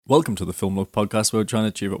Welcome to the Film Look podcast, where we're trying to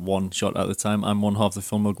achieve it one shot at a time. I'm one half of the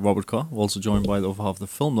Film Look, Robert Carr. We're also joined by the other half of the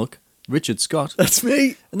Film Look, Richard Scott. That's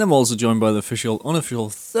me. And then we're also joined by the unofficial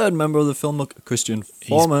third member of the Film Look, Christian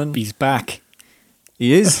Foreman. He's back.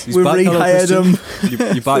 He is. He's We back. rehired him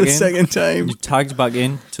You're back for the in. second time. You tagged back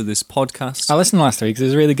in to this podcast. I listened last week. It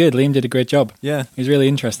was really good. Liam did a great job. Yeah. It was really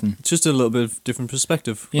interesting. It's just a little bit of different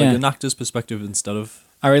perspective. Yeah. Like an actor's perspective instead of...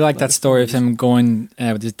 I really like that story of him going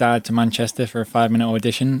with his dad to Manchester for a 5-minute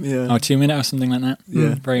audition. Yeah. Or 2-minute or something like that.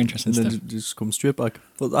 Yeah. Very interesting And then stuff. just come straight back.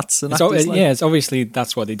 But that's an It's actor's life. it's obviously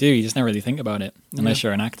that's what they do. You just never really think about it unless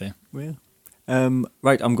you're an actor. Yeah.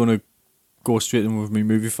 Right, I'm going to go straight in with my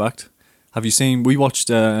movie fact. Have you seen... We watched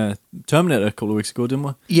Terminator a couple of weeks ago, didn't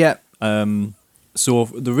we? Yeah. So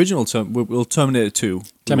the original Terminator 2.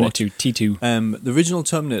 Terminator 2, T2. The original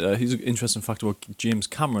Terminator, here's an interesting fact about James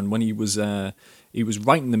Cameron. When he was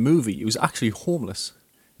writing the movie, he was actually homeless.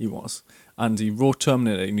 He was. And he wrote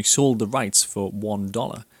Terminator and he sold the rights for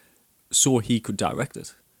 $1 so he could direct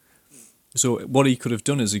it. So what he could have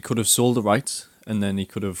done is he could have sold the rights and then he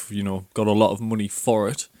could have, got a lot of money for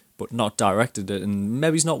it, but not directed it. And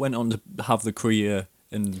maybe he's not went on to have the career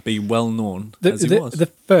and be well known as he was. The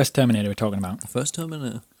first Terminator we're talking about. The first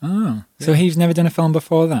Terminator. Oh. So he's never done a film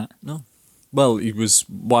before that? No. Well,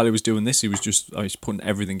 while he was doing this, he was putting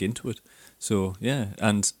everything into it. So, yeah.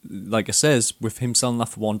 And like I says, with him selling that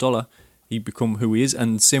for $1, he become who he is.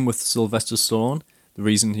 And same with Sylvester Stallone. The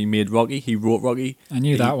reason he made Rocky, he wrote Rocky. I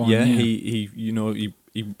knew that one. Yeah, yeah.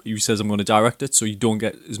 he says, I'm going to direct it, so you don't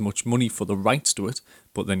get as much money for the rights to it.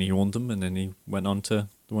 But then he owned them, and then he went on to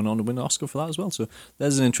win an Oscar for that as well. So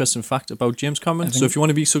there's an interesting fact about James Cameron. So if you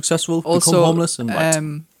want to be successful, Also, become homeless and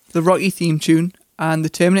write. the Rocky theme tune and the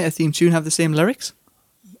Terminator theme tune have the same lyrics.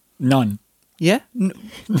 None. Yeah.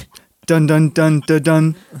 Dun dun dun dun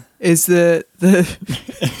dun is the.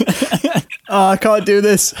 Oh, I can't do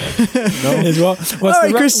this. No. Is what? All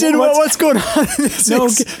right, Christian, what's going on in this? No,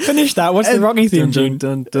 finish that. What's the Rocky theme tune?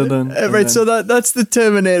 Dun, dun, dun, dun, Right, so that's the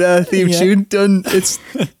Terminator theme Yeah. tune. Dun, it's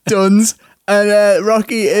Duns, and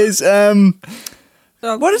Rocky is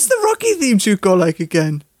What does the Rocky theme tune go like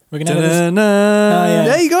again? We're gonna have this. yeah.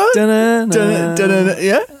 There you go. Dun, Dun, dun, dun, dun,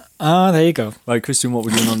 yeah. Ah, there you go. Right, Christian, what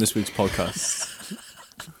we're doing on this week's podcast?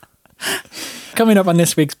 Coming up on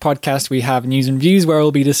this week's podcast, we have news and views where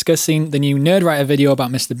we'll be discussing the new Nerdwriter video about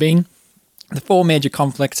Mr. Bean, the 4 major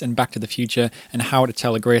conflicts in Back to the Future, and how to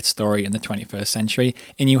tell a great story in the 21st century.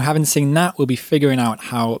 And you haven't seen that, we'll be figuring out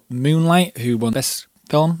how Moonlight, who won Best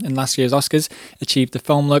Film in last year's Oscars, achieved the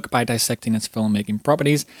film look by dissecting its filmmaking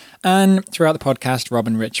properties. And throughout the podcast, Rob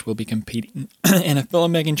and Rich will be competing in a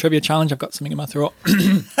filmmaking trivia challenge. I've got something in my throat.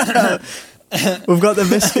 We've got the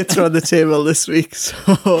biscuits on the table this week,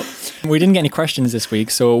 so We didn't get any questions this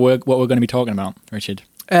week, so what we're going to be talking about, Richard?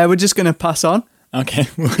 we're just going to pass on. Okay.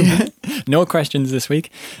 No questions this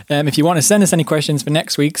week. If you want to send us any questions for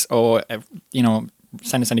next week's or,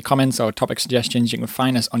 send us any comments or topic suggestions, you can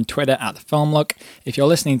find us on Twitter at The Film Look. If you're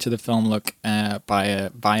listening to The Film Look via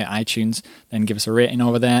iTunes, then give us a rating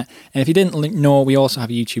over there. And if you didn't know, we also have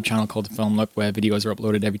a YouTube channel called The Film Look where videos are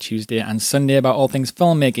uploaded every Tuesday and Sunday about all things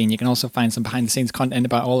filmmaking. You can also find some behind-the-scenes content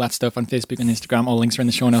about all that stuff on Facebook and Instagram. All links are in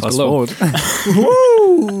the show notes Fast below.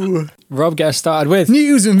 Woo! Rob, get us started with...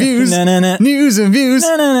 News and views. No. News and views.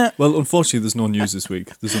 No. Well, unfortunately, there's no news this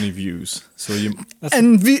week. There's only views. So you...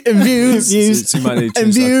 And views. So you might need to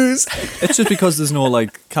And change that. views. It's just because there's no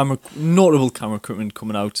notable camera equipment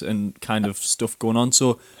coming out and kind of stuff going on.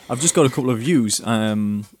 So I've just got a couple of views.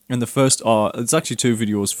 And the first it's actually 2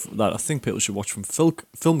 videos that I think people should watch from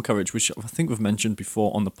Film Courage, which I think we've mentioned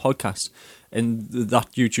before on the podcast. And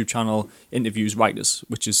that YouTube channel interviews writers,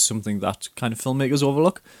 which is something that kind of filmmakers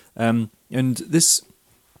overlook. And this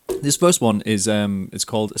first one is it's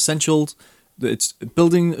called Essentials. It's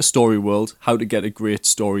Building a Story World, How to Get a Great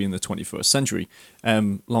Story in the 21st Century.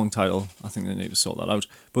 Long title. I think they need to sort that out.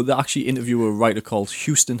 But they actually interview a writer called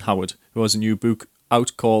Houston Howard, who has a new book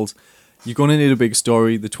out called You're Gonna Need a Big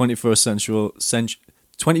Story, the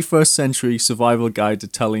 21st Century Survival Guide to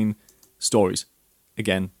Telling Stories.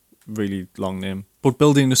 Again, really long name. But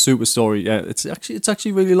Building a Super Story, yeah, it's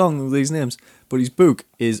actually really long, these names. But his book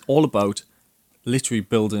is all about literally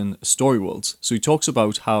building story worlds. So he talks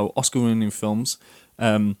about how Oscar-winning films,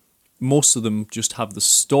 most of them just have the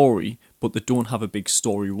story, but they don't have a big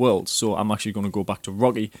story world. So I'm actually going to go back to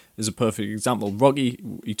Rocky as a perfect example. Rocky,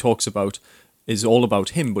 he talks about, is all about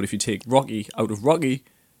him, but if you take Rocky out of Rocky,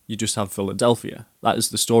 you just have Philadelphia. That is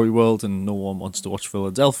the story world, and no one wants to watch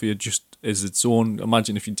Philadelphia just as its own.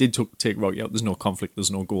 Imagine if you did take Rocky out, there's no conflict, there's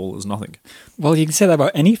no goal, there's nothing. Well, you can say that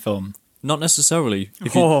about any film. Not necessarily.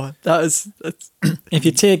 That's If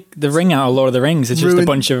you take the ring out of Lord of the Rings, it's just a Ruined-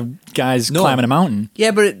 bunch of guys No. climbing a mountain.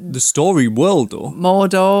 yeah, but the story world, though,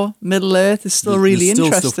 Mordor, Middle Earth is still really there's still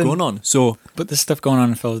interesting. stuff going on. So But there's stuff going on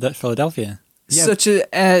in Philadelphia.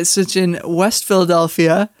 Yeah. Such in West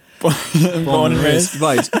Philadelphia. Born and raised.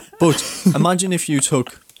 right. But imagine if you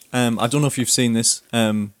took, I don't know if you've seen this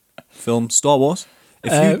film, Star Wars.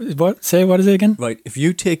 If you What is it again? Right, if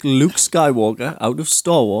you take Luke Skywalker out of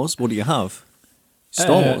Star Wars, what do you have?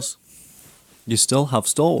 Star Wars. You still have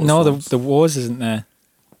Star Wars. No, films. the wars isn't there.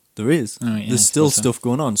 There is. Oh, yeah, I There's still suppose so. stuff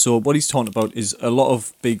going on. So what he's talking about is a lot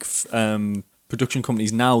of big production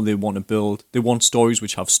companies now, they want stories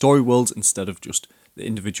which have story worlds instead of just the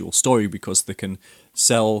individual story, because they can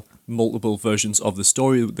sell multiple versions of the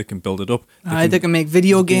story, they can build it up. They can make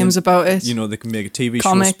video games about it. You know, they can make a TV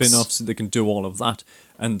Comics. show spin-offs, they can do all of that.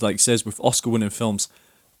 And like it says, with Oscar-winning films,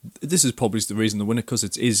 this is probably the reason they win it, because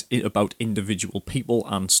it is about individual people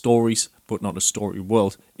and stories, but not a story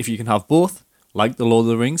world. If you can have both, like The Lord of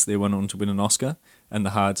the Rings, they went on to win an Oscar, and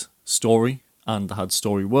they had story and they had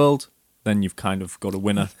story world, then you've kind of got a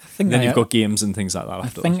winner. think Then I- you've got games and things like that I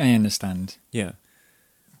after think that. I understand, Yeah.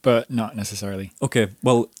 but not necessarily. Okay,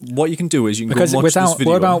 well, what you can do is you can Because go and watch this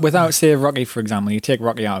video. without say Rocky, for example, you take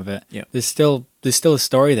Rocky out of it. Yeah. There's still a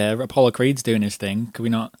story there. Apollo Creed's doing his thing. Could we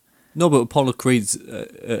not? No, but Apollo Creed's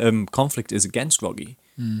conflict is against Rocky.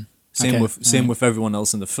 Same Okay, with everyone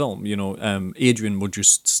else in the film. You know, Adrian would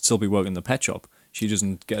just still be working the pet shop. She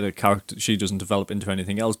doesn't get a character. She doesn't develop into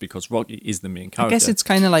anything else because Rocky is the main I character. guess it's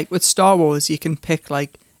kind of like with Star Wars, you can pick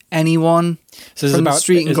like anyone So is it from the about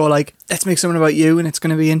street and go like, let's make something about you, and it's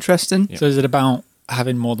going to be interesting. Yeah. So is it about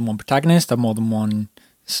having more than one protagonist or more than one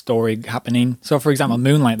story happening? So, for example,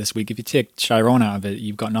 Moonlight this week, if you take Chiron out of it,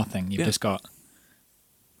 you've got nothing. You've Yeah. just got.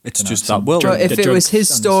 It's dunno, just some that world. drug- But if the it was drugs his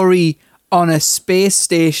and- story on a space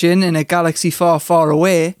station in a galaxy far, far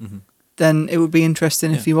away, Mm-hmm. then it would be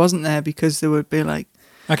interesting if Yeah. he wasn't there, because there would be like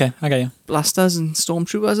Okay, I get you. blasters and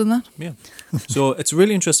stormtroopers and that. Yeah. So it's a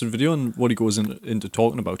really interesting video and what he goes into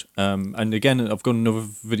talking about. And again, I've got another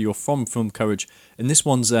video from Film Courage, and this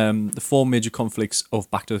one's the 4 major conflicts of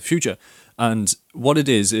Back to the Future. And what it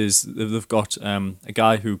is they've got a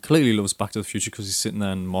guy who clearly loves Back to the Future because he's sitting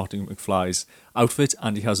there in Martin McFly's outfit,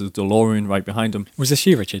 and he has a DeLorean right behind him. Was this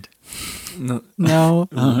you, Richard? No, No.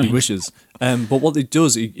 he wishes. But what he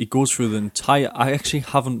does, he goes through the entire... I actually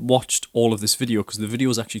haven't watched all of this video because the video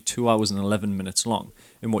is actually 2 hours and 11 minutes long.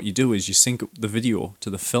 And what you do is you sync up the video to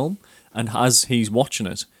the film, and as he's watching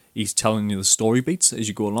it, he's telling you the story beats as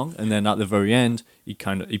you go along, and then at the very end,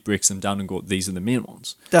 he breaks them down and go, these are the main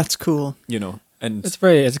ones, That's cool. you know. And It's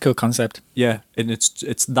a cool concept. yeah, and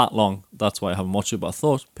it's that long. That's why I haven't watched it. But I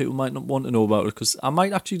thought people might not want to know about it because I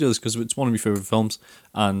might actually do this because it's one of my favorite films,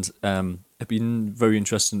 and it'd be very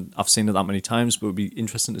interesting. I've seen it that many times, but it'd be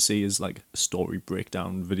interesting to see as like a story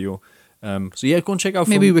breakdown video. So yeah, go and check out.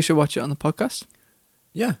 Maybe we should watch it on the podcast.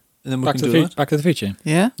 Yeah, and then we Back can to, do the that. Back to the Future.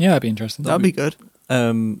 Yeah, Yeah, that'd be interesting. that'd be good.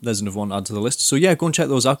 There's another one to add to the list. So yeah, go and check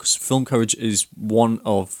those out because Film Courage is one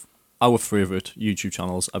of our favourite YouTube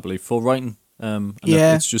channels, I believe, for writing. And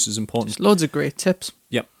Yeah. it's just as important. Just loads of great tips.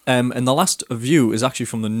 Yep. And the last view is actually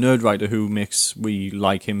from the nerd writer who makes we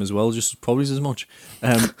like him as well, just probably as much.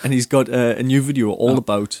 And he's got a new video all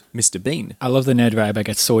about Mr. Bean. I love the nerd writer, but I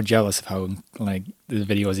get so jealous of how like the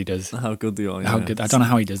videos he does. How good they are. How yeah. good! I don't know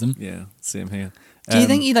how he does them. Yeah, same here. Do you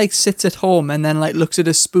think he like sits at home and then like looks at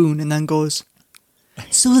a spoon and then goes,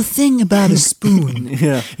 "So the thing about a spoon."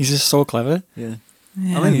 Yeah, He's just so clever. yeah.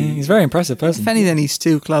 Yeah. I mean, He's a very impressive person. If anything, he's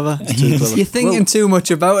too clever. too clever. You're thinking Well- too much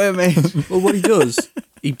about it, mate. well, what he does,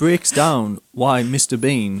 he breaks down why Mr.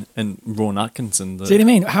 Bean and Rowan Atkinson. See what I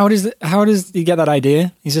mean? How does he get that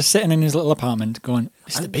idea? He's just sitting in his little apartment going,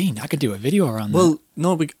 Mr. Bean, I could do a video around that. Well,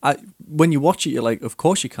 no, when you watch it, you're like, of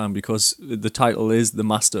course you can, because the title is The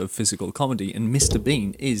Master of Physical Comedy, and Mr.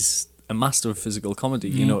 Bean is a master of physical comedy.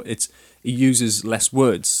 You know, he uses less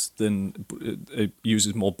words than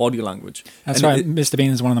uses more body language. That's And right. Mr.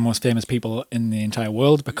 Bean is one of the most famous people in the entire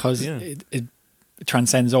world because Yeah. it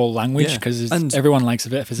transcends all language Yeah. because And everyone likes a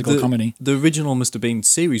bit of physical comedy. The original Mr. Bean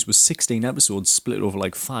series was 16 episodes split over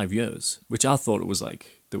like 5 years, which I thought it was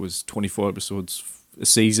like there was 24 episodes a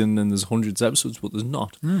season and there's hundreds of episodes, but there's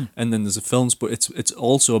not. And then there's the films, but it's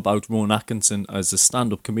also about Rowan Atkinson as a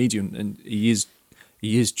stand-up comedian, and he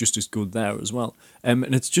is just as good there as well.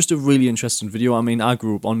 And it's just a really interesting video. I mean, I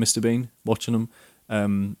grew up on Mr. Bean watching him,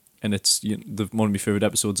 and it's one of my favourite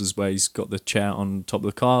episodes is where he's got the chair on top of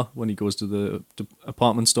the car when he goes to the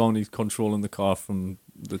apartment store and he's controlling the car from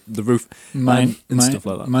the roof Mine, and stuff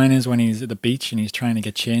like that. Mine is when he's at the beach and he's trying to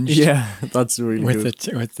get changed. Yeah, that's really with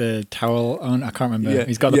good. with the towel on. I can't remember. Yeah,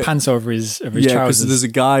 He's got the yeah. pants over his Yeah, because trousers. there's a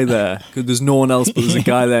guy there. 'Cause there's no one else, but there's a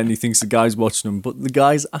guy there, and he thinks the guy's watching him, but the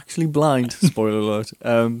guy's actually blind. Spoiler alert.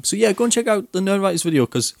 So yeah, go and check out the Nerdwriters video,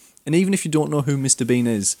 and even if you don't know who Mr. Bean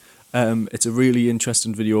is, it's a really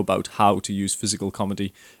interesting video about how to use physical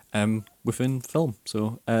comedy within film.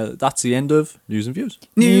 So that's the end of News and Views.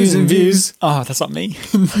 News and views. Oh, that's not me.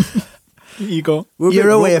 You go. You're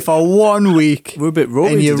away for 1 week We're a bit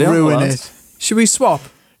ropey and you today, aren't we, ruin lads? it. Should we swap?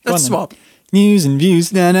 Go Let's on then. swap. News and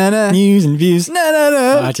views. No, no, no. News and views. No, no,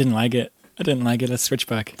 Oh, no. I didn't like it. Let's switch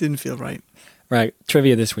back. Didn't feel right. Right,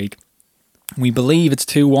 trivia this week. We believe it's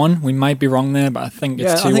 2-1. We might be wrong there, but I think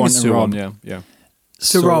it's 2-1 I think it's to Rob. 2-1, yeah.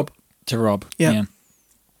 To Rob. To Rob. Yeah.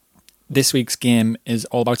 This week's game is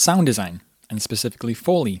all about sound design, and specifically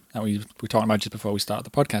Foley, that we were talking about just before we started the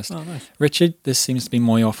podcast. Oh, nice. Richard, this seems to be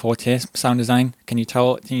more your forte, sound design. Can you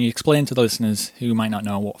explain to the listeners who might not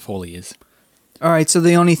know what Foley is? All right, so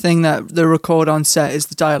the only thing that they record on set is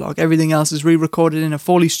the dialogue. Everything else is re-recorded in a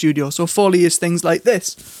Foley studio. So Foley is things like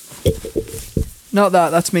this. Not that,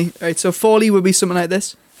 that's me. All right, so Foley would be something like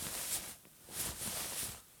this.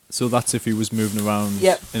 So that's if he was moving around.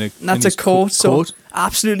 Yep. In And that's in his a quote. So quote.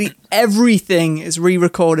 absolutely everything is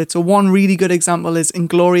re-recorded. So one really good example is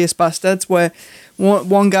Inglourious Bastards, where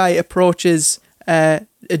one guy approaches a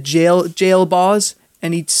jail bars,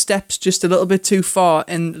 and he steps just a little bit too far,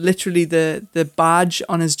 and literally the badge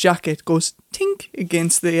on his jacket goes tink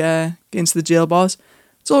against the jail bars.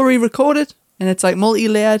 It's all re-recorded, and it's like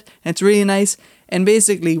multi-layered, and it's really nice. And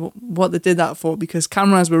basically, what they did that for, because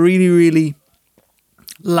cameras were really, really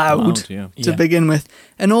loud yeah. to begin with.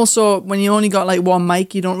 And also, when you only got like one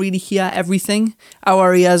mic, you don't really hear everything.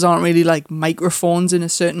 Our ears aren't really like microphones in a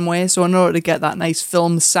certain way. So in order to get that nice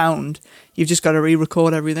film sound, you've just got to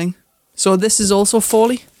re-record everything. So this is also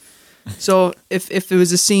Foley. So if there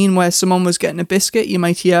was a scene where someone was getting a biscuit, you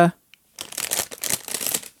might hear...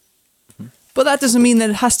 But that doesn't mean that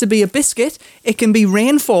it has to be a biscuit. It can be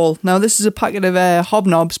rainfall. Now, this is a packet of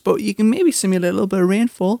hobnobs, but you can maybe simulate a little bit of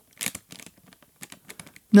rainfall.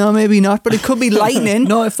 No, maybe not, but it could be lightning.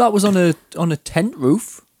 No, if that was on a tent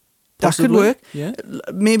roof, That possibly. could work. Yeah.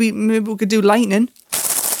 Maybe we could do lightning.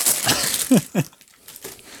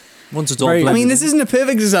 Once it's all Very- I blended mean, this isn't a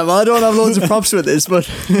perfect example. I don't have loads of props with this, but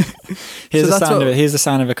Here's, So the that's sound what- of it. Here's the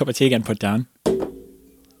sound of a cup of tea getting put down.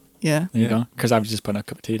 yeah, There you Yeah. go. Because I've just put a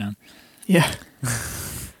cup of tea down. yeah.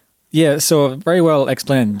 Yeah, so very well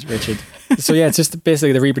explained, Richard. So yeah, it's just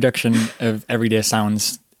basically the reproduction of everyday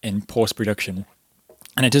sounds in post-production.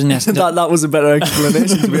 And it doesn't necessarily... that was a better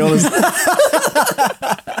explanation, to be honest.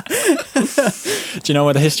 Do you know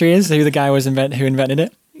what the history is? Who the guy was who invented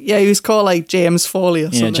it? Yeah, he was called like James Foley or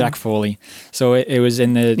something. Yeah, Jack Foley. So it was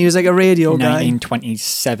in the He was like a radio guy.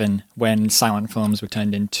 1927 when silent films were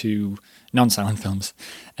turned into non-silent films,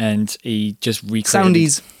 and he just recreated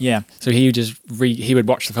Soundies. Yeah, so he would just he would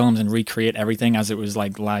watch the films and recreate everything as it was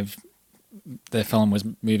like live. The film was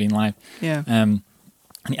moving live. Yeah. And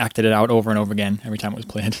he acted it out over and over again every time it was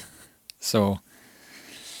played. So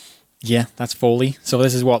yeah, that's Foley. So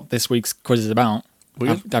this is what this week's quiz is about.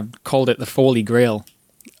 I've called it the Foley Grail.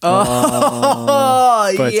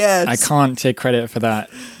 Oh, But yes. I can't take credit for that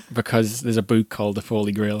because there's a book called The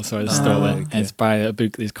Foley Grail, so I just stole it. okay. It's by a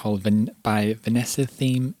book that's called by Vanessa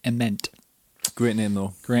Theme Ament. Great name,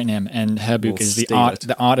 though. Great name. And her book We'll is the steal art it.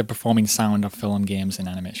 the art of performing sound of film, games, and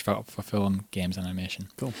animation for film, games, and animation.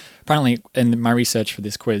 Cool. Apparently, in my research for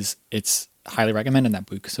this quiz, it's highly recommended, that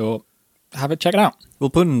book. So check it out. We'll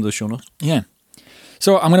put it in the show notes. Yeah.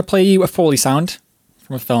 So I'm going to play you a Foley sound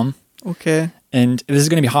from a film. Okay. And this is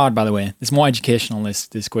going to be hard, by the way. It's more educational, this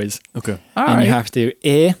quiz. Okay. All And right. you have to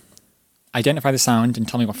identify the sound and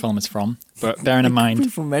tell me what film it's from. But bearing in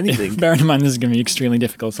mind, From anything. bearing in mind, this is going to be extremely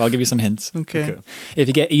difficult. So I'll give you some hints. Okay. Okay. If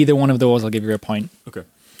you get either one of those, I'll give you a point. Okay.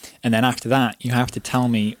 And then after that, you have to tell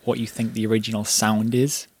me what you think the original sound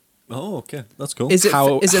is, Oh, okay. That's cool. Is it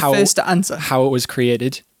How- first to answer? how it was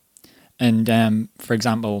created, and for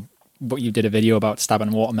example, what you did a video about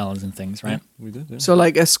stabbing watermelons and things, right? We did, yeah. So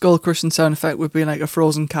like a skull crushing sound effect would be like a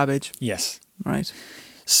frozen cabbage, Yes. right?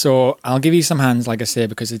 So I'll give you some hands, like I say,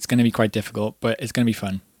 because it's going to be quite difficult, but it's going to be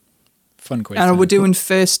fun. Fun quiz. And we're doing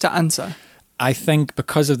first to answer. I think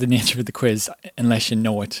because of the nature of the quiz, unless you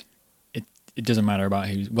know it, it doesn't matter about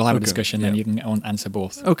who. We'll have a Okay, discussion, then yeah. you can answer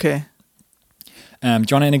both. Okay. Do you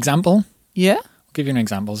want an example? Yeah. I'll give you an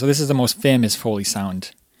example. So this is the most famous Foley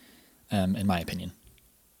sound, in my opinion.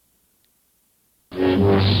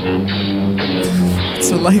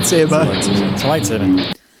 It's a lightsaber. It's a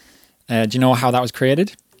lightsaber. Do you know how that was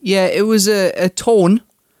created? Yeah, it was a tone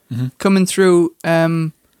coming through.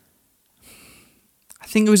 I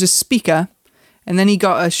think it was a speaker, and then he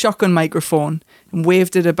got a shotgun microphone and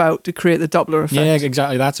waved it about to create the Doppler effect. Yeah,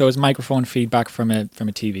 exactly that. So it was microphone feedback from a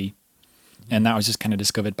TV, and that was just kind of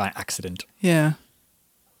discovered by accident. Yeah.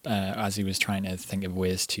 As he was trying to think of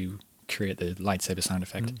ways to create the lightsaber sound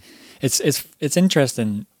effect. It's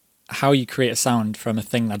interesting how you create a sound from a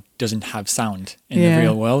thing that doesn't have sound in the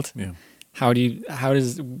real world. Yeah.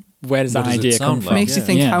 Where does that idea come sound from? like? Makes you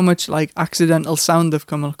think how much like accidental sound they've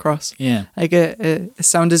come across. Yeah. Like a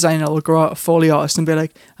sound designer will go out a Foley artist and be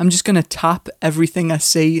like, I'm just going to tap everything I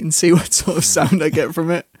see and see what sort of sound I get from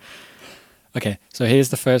it. Okay, so here's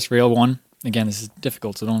the first real one. Again, this is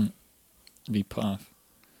difficult, so don't be put off.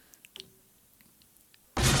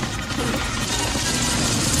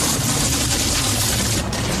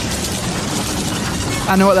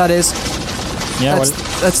 I know what that is. Yeah,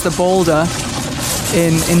 That's the boulder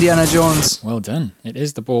in Indiana Jones. well done. It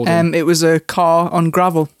is the boulder. It was a car on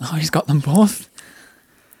gravel. Oh, he's got them both.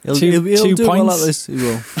 He'll Two do well points. at this. He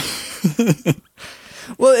will.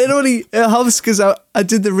 Well, it helps because I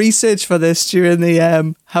did the research for this during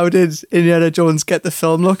the How Did Indiana Jones Get the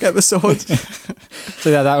Film Look episode. So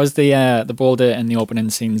yeah, that was the boulder in the opening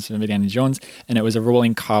scenes of Indiana Jones, and it was a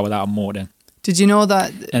rolling car without a motor. Did you know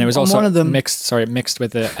that? And it was on also one of them, mixed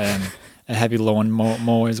with a heavy lawn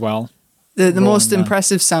mower as well. the rolling most down.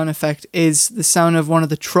 impressive sound effect is the sound of one of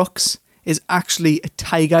the trucks is actually a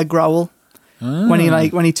tiger growl. When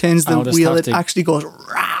he turns the I'll just wheel, have it to- actually goes.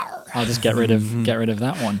 Rawr. I'll just get rid of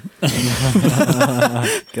that one.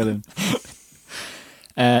 Get him.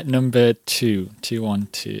 Number 2,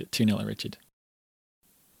 2-1 to 2-0 Richard.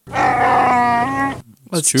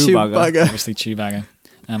 That's Chewbacca. Chewbacca. Obviously Chewbacca.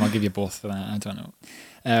 I'll give you both for that. I don't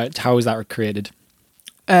know. How was that recreated?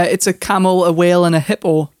 It's a camel, a whale, and a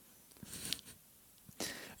hippo.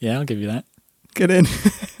 Yeah, I'll give you that. Get in.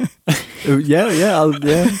 Yeah,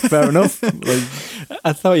 fair enough. Like,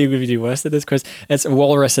 I thought you would do worse at this quiz. It's a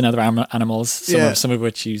walrus and other animals, some of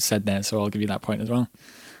which you said there, so I'll give you that point as well.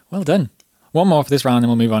 Well done. One more for this round, and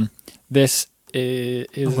we'll move on. This is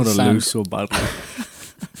I'm going to sound. lose so badly.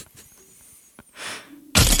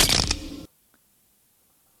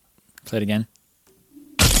 Play it again.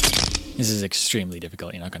 This is extremely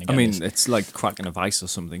difficult. You're not going to get I mean, this. it's like cracking a vice or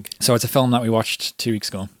something. So it's a film that we watched 2 weeks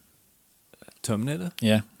ago. Terminator?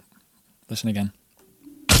 Yeah. Listen again.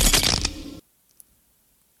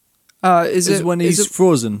 Is Is it when is he's it-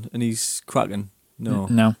 frozen and he's cracking? No.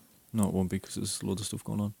 No. No, it won't be because there's loads of stuff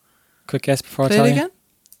going on. Quick guess before Play I tell it you. again?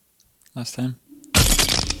 Last time.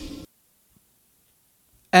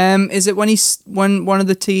 Is it when when one of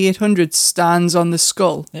the T-800s stands on the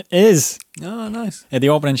skull? It is. Oh, nice. The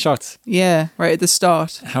opening shots. Yeah, right at the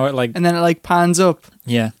start, How it like. and then it like pans up.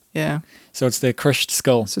 Yeah. Yeah, So it's the crushed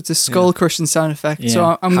skull. so it's a skull crushing sound effect. Yeah.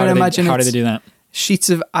 So I'm How going to do they- imagine How do it's they do that? sheets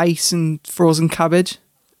of ice and frozen cabbage.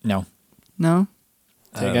 No. No,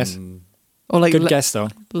 Take a guess. or like Good guess though.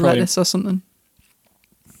 Probably. lettuce or something.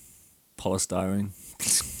 Polystyrene.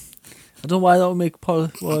 I don't know why that would make why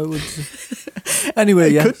it would. Anyway,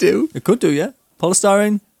 yeah. Could do. It could do, yeah.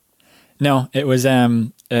 Polystyrene. No, it was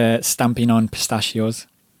stamping on pistachios.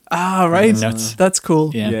 Ah, right. Nuts. That's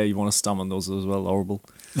cool. Yeah. Yeah, you want to stamp on those as well. Horrible.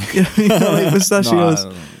 You know, like pistachios. No, I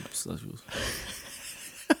don't know. Pistachios.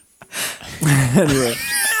 Anyway.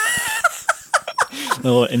 A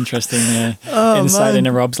little interesting Oh, insight man.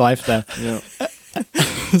 into Rob's life there. Yeah.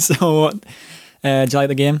 So, what? Do you like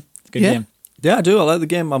the game? Good Yeah. game. Yeah, I do. I like the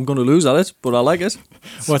game. I'm going to lose at it, but I like it.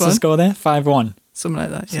 What's the fun. score there? 5-1. Something like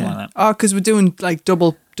that. Something Yeah. like that. Oh, because we're doing like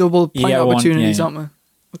double point Yeah, one, opportunities, yeah. aren't we?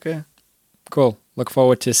 Okay. Cool. Look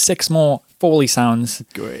forward to 6 more Foley sounds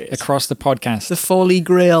Great. across the podcast. The Foley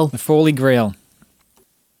Grail. The Foley Grail.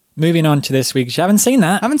 Moving on to this week. You haven't seen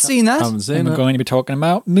that. I haven't seen that. haven't And seen we're it. going to be talking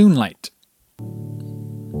about Moonlight.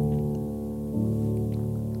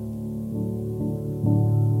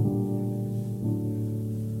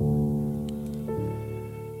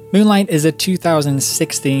 Moonlight is a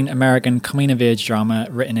 2016 American coming-of-age drama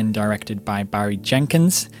written and directed by Barry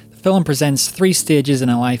Jenkins. The film presents 3 stages in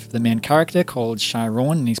the life of the main character called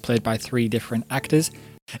Chiron, and he's played by 3 different actors.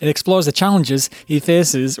 It explores the challenges he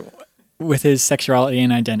faces with his sexuality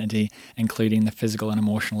and identity, including the physical and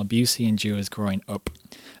emotional abuse he endures growing up.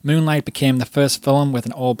 Moonlight became the first film with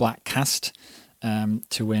an all-black cast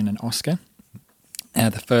to win an Oscar.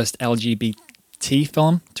 The first LGBT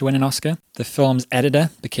film to win an Oscar. The film's editor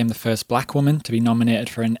became the first black woman to be nominated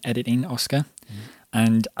for an editing Oscar.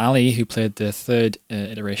 And Ali, who played the 3rd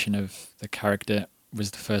iteration of the character,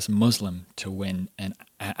 was the first Muslim to win an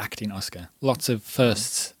acting Oscar. Lots of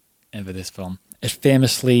firsts over this film. It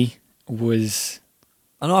famously was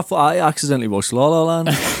I know. I thought I accidentally watched La La Land.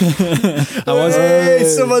 Hey,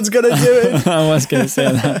 someone's gonna do it. I was going to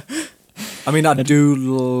say that. I mean, I do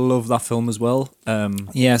love that film as well.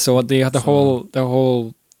 Yeah, so the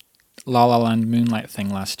whole La La Land Moonlight thing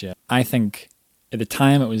last year, I think at the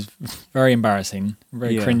time it was very embarrassing,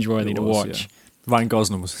 very cringeworthy to watch. Yeah. Ryan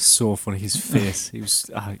Gosling was so funny. His face, it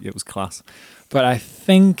was class. But I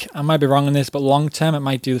think I might be wrong on this, but long term it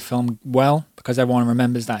might do the film well because everyone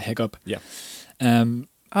remembers that hiccup. Yeah.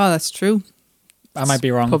 Oh, that's true. I might be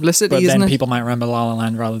wrong. Publicity, but isn't then it? people might remember La La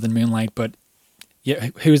Land rather than Moonlight. But yeah,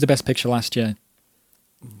 who was the best picture last year?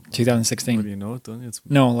 2016. Well, you know it, don't you?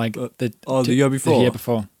 No, like the year before. The year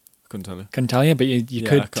before. Couldn't tell you. Couldn't tell you, but you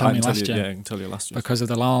could tell me last year. Yeah, I can tell you last year. Because of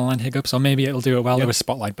the La La Land hiccup, so maybe it'll do it well. Yep. It was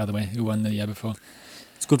Spotlight, by the way, who won the year before.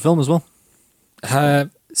 It's a good film as well.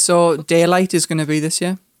 So Daylight is going to be this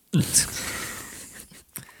year.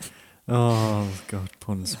 Oh God,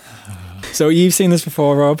 puns. So you've seen this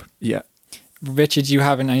before, Rob? Yeah. Richard, you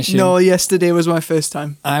haven't, I assume? No, yesterday was my first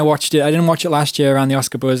time. I watched it. I didn't watch it last year around the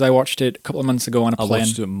Oscar buzz. I watched it a couple of months ago on a plane. I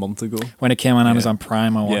watched it a month ago. When it came on Amazon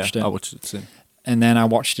Prime, I watched it. I watched it soon. And then I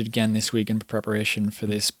watched it again this week in preparation for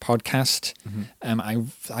this podcast.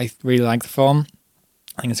 I really like the film.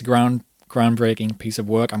 I think it's a groundbreaking piece of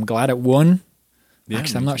work. I'm glad it won. Yeah,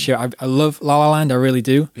 actually, I'm not sure. I love La La Land, I really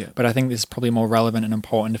do. Yeah. But I think this is probably more relevant and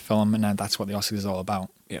important to film, and that's what the Oscars is all about.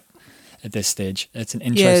 Yeah. At this stage, it's an Yeah,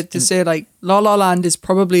 interest. to say like La La Land is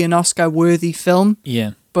probably an Oscar-worthy film,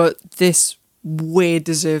 Yeah. but this way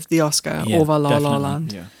deserved the Oscar Yeah, over La La definitely.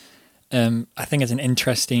 Land. Yeah. I think it's an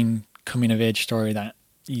interesting coming of age story that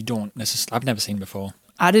you don't necessarily. I've never seen before.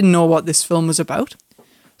 I didn't know what this film was about.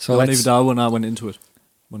 So No, let's. neither did I when I went into it.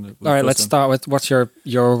 All right, let's start with what's your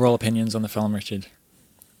overall opinions on the film, Richard?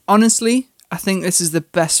 Honestly, I think this is the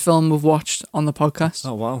best film we've watched on the podcast.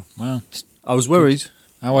 Oh wow! Wow, I was worried.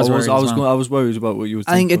 I was worried. I was worried about what you were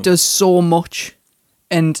I think thinking. it does so much,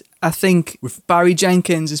 and I think Barry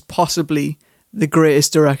Jenkins is possibly the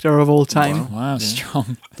greatest director of all time. Wow,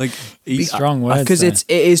 strong. Like Strong words. Because it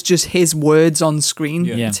is just his words on screen.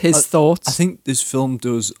 Yeah. It's his thoughts. I think this film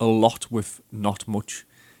does a lot with not much.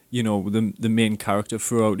 You know, the main character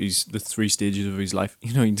throughout the 3 stages of his life.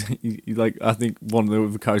 You know, he like I think one of the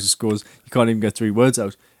other characters goes, you can't even get 3 words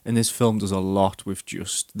out. And this film does a lot with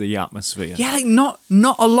just the atmosphere. Yeah, like not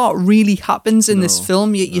a lot really happens in this No,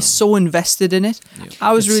 film, yet you're so invested in it. Yeah.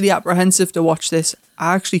 I was really apprehensive to watch this.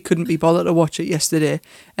 I actually couldn't be bothered to watch it yesterday.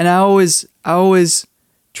 And I always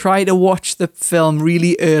try to watch the film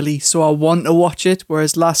really early so I want to watch it,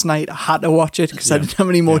 whereas last night I had to watch it because I didn't have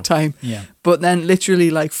any more time. Yeah. But then literally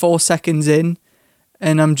like 4 seconds in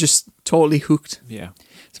and I'm just totally hooked. Yeah.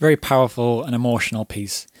 It's a very powerful and emotional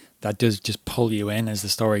piece that does just pull you in as the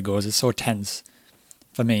story goes. It's so tense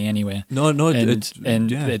for me, anyway. No,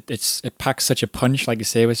 it packs such a punch, like you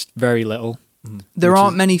say, with very little. There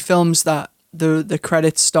aren't many films that the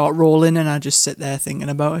credits start rolling and I just sit there thinking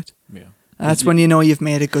about it. Yeah. And that's when you know you've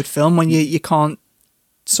made a good film, when you can't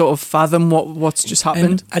sort of fathom what's just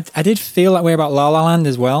happened. And I did feel that way about La La Land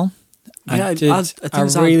as well. Yeah, I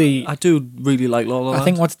do really like La La Land. I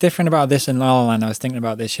think what's different about this and La La Land, I was thinking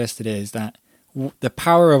about this yesterday, is that the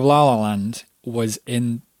power of La La Land was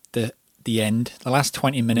in the end. The last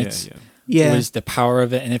 20 minutes was the power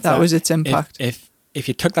of it. And if that was its impact. If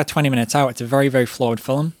you took that 20 minutes out, it's a very, very flawed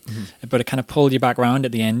film, but it kind of pulled you back around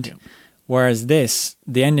at the end. Yeah. Whereas this,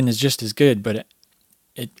 the ending is just as good, but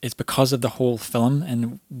it's because of the whole film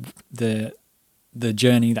and the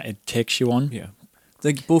journey that it takes you on. Yeah.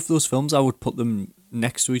 Like both those films, I would put them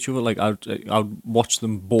next to each other. Like I'd watch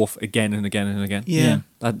them both again and again and again. Yeah.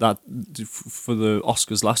 That for the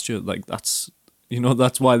Oscars last year, like that's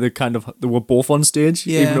why they were both on stage.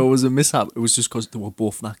 Yeah. Even though it was a mishap, it was just because they were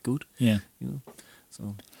both that good. Yeah. You know.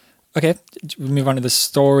 So. Okay, we'll move on to the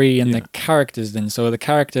story and the characters then. So the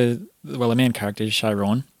main character is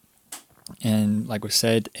Chiron, and like we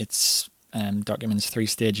said, it's documents 3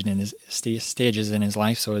 stages in his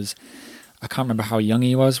life. So I can't remember how young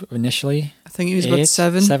he was initially. I think he was about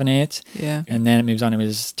 7. 7, 8. Yeah. And then it moves on to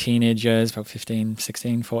his teenage years, about 15,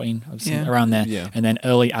 16, 14, around there. Yeah. And then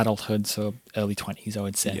early adulthood, so early 20s, I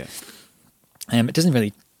would say. Yeah. It doesn't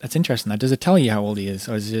really... That's interesting. Does it tell you how old he is?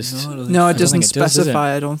 Or is it just... No, it doesn't think it does,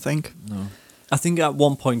 specify, I don't think. No. I think at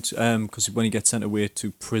one point, because when he gets sent away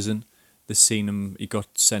to prison, they seen him, he got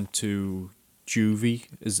sent to juvie,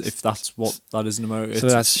 if that's what that is in America. So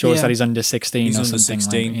that shows that he's under 16 he's or under something.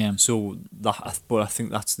 16, like, yeah. so but I think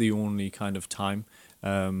that's the only kind of time.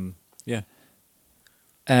 Yeah.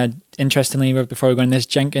 Interestingly, before we go in this,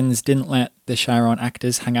 Jenkins didn't let the Chiron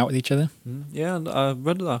actors hang out with each other. Yeah, and I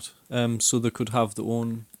read that. So they could have their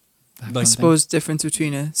own I suppose difference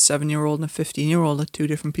between a 7-year-old and a 15-year-old are two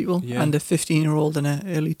different people, and a 15-year-old and an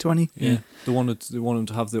early 20. Yeah, they wanted them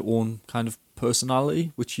to have their own kind of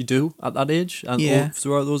personality, which you do at that age and all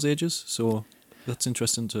throughout those ages. So that's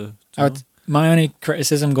interesting to know. My only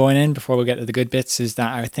criticism going in before we get to the good bits is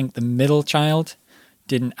that I think the middle child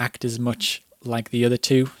didn't act as much like the other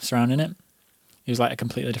two surrounding it. He was like a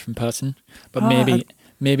completely different person, but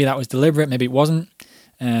maybe that was deliberate. Maybe it wasn't.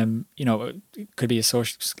 It could be a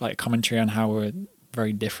social like commentary on how we're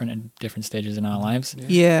very different in different stages in our lives.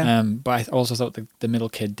 Yeah. But I also thought the middle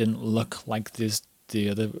kid didn't look like the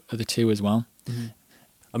other two as well. Mm-hmm.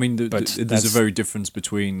 I mean, there's a very difference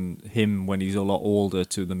between him when he's a lot older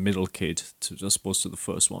to the middle kid, as opposed to the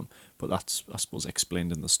first one. But that's, I suppose,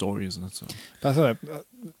 explained in the story, isn't it? So. But I thought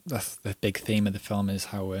that's the big theme of the film is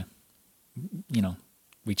how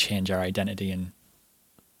we change our identity in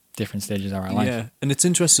different stages of our life. Yeah, and it's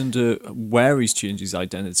interesting to where he's changed his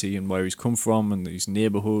identity and where he's come from and his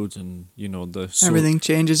neighborhood and everything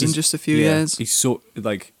changes in just a few years. He's so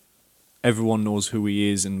like everyone knows who he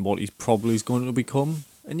is and what he's probably going to become.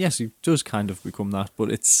 And yes, he does kind of become that,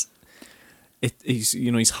 but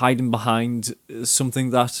he's hiding behind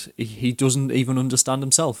something that he doesn't even understand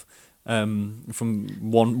himself. From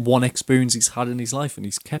one experience he's had in his life, and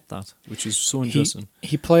he's kept that, which is so interesting.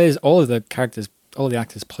 He plays all the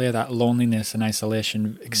actors play that loneliness and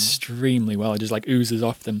isolation extremely well. It just like oozes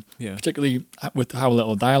off them, particularly with how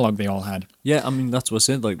little dialogue they all had. Yeah, I mean that's what I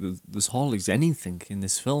said. Like there's hardly anything in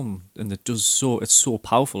this film, and it's so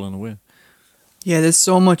powerful in a way. Yeah, there's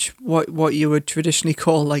so much what you would traditionally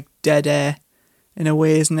call like dead air, in a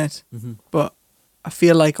way, isn't it? Mm-hmm. But I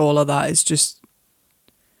feel like all of that is just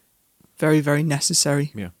very, very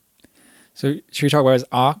necessary. Yeah. So should we talk about his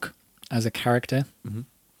arc as a character? Mm-hmm.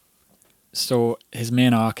 So his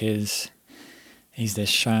main arc is he's this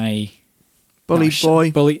shy...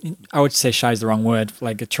 Bullied boy. I would say shy is the wrong word.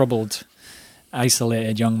 Like a troubled,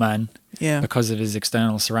 isolated young man. Yeah. Because of his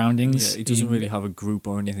external surroundings. Yeah, he doesn't really have a group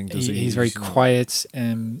or anything, does he? He's very quiet.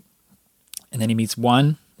 And then he meets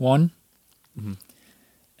Juan. Mm-hmm.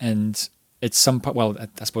 And it's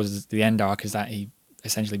I suppose the end arc is that he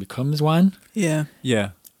essentially becomes Juan. Yeah.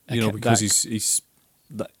 Yeah. Because he's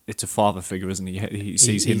it's a father figure, isn't he? He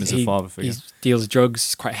sees him as a father figure. He deals drugs.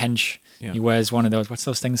 He's quite hench. Yeah. He wears one of those. What's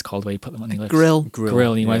those things called where you put them on the lips? Grill.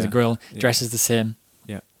 He wears a grill. Dresses the same.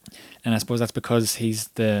 Yeah. And I suppose that's because that's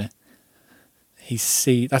the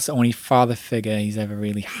only father figure he's ever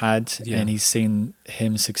really had, and he's seen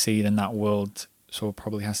him succeed in that world. So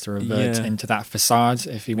probably has to revert into that facade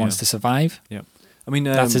if he wants to survive. Yeah. I mean,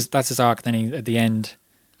 that's his arc. Then at the end.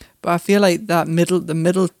 But I feel like the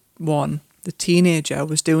middle one, the teenager,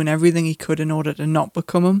 was doing everything he could in order to not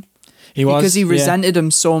become him. Because he resented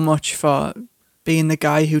him so much for being the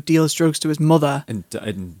guy who deals drugs to his mother and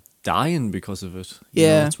dying because of it.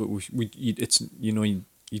 That's what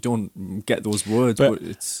you don't get those words, but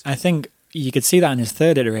it's. I think you could see that in his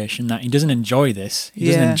third iteration that he doesn't enjoy this. He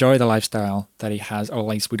doesn't enjoy the lifestyle that he has, or at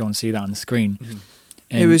least we don't see that on the screen. Mm-hmm.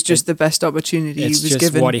 It was just the best opportunity he was given.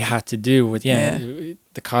 It's just what he had to do with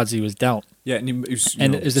the cards he was dealt. Yeah, and it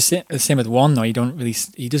was the same with Juan though. He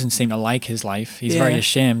doesn't seem to like his life. He's very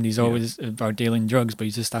ashamed. He's always about dealing drugs, but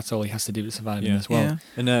that's all he has to do to survive in this world.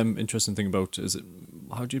 Yeah. And interesting thing about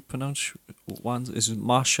how do you pronounce Juan? Is it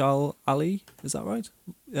Marshall Ali? Is that right?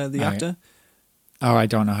 The actor. Oh, I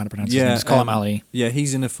don't know how to pronounce his name. Just call him Ali. Yeah,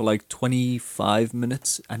 he's in it for like 25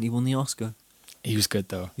 minutes, and he won the Oscar. He was good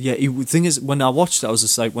though. Yeah, the thing is, when I watched it, I was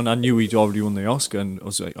just like, when I knew he'd already won the Oscar, and I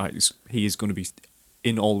was like, all right, he is going to be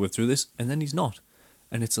in all the way through this, and then he's not.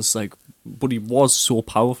 And it's just like, but he was so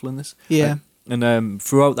powerful in this. Yeah. And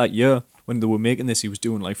throughout that year, when they were making this, he was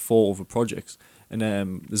doing like 4 other projects. And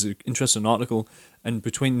there's an interesting article, and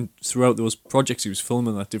throughout those projects, he was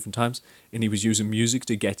filming at different times, and he was using music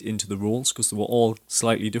to get into the roles, because they were all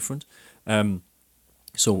slightly different.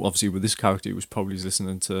 So obviously with this character, he was probably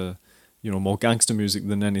listening to more gangster music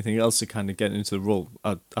than anything else to kind of get into the role.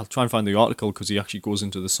 I'll try and find the article because he actually goes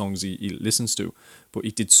into the songs he listens to, but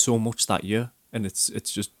he did so much that year, and it's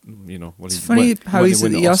just it's funny how he's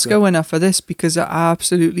the Oscar winner for this, because I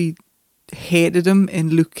absolutely hated him in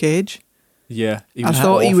Luke Cage. Yeah, I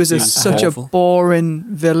thought he was such a boring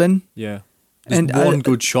villain. Yeah. There's one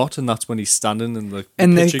good shot, and that's when he's standing and the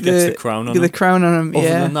picture gets the crown on him. The crown on him, Other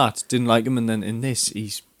than that, didn't like him, and then in this,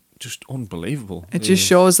 he's just unbelievable. It just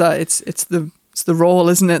shows that it's the role,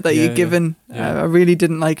 isn't it, that you're given. Yeah. I really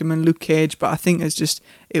didn't like him in Luke Cage, but I think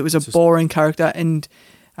it was a boring character, and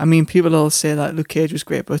I mean, people will say that Luke Cage was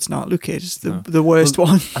great, but it's not. Luke Cage is No. the worst Well,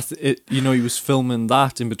 one. He was filming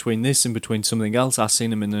that in between something else. I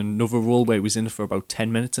seen him in another role where he was in it for about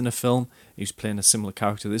 10 minutes in a film. He was playing a similar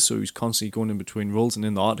character to this, so he was constantly going in between roles. And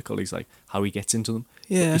in the article, he's like, how he gets into them.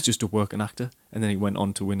 Yeah. He's just a working actor. And then he went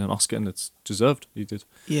on to win an Oscar, and it's deserved. He did.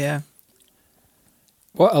 Yeah.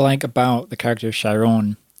 What I like about the character of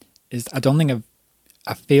Chiron is I don't think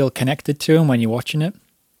I feel connected to him when you're watching it.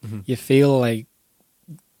 Mm-hmm. You feel like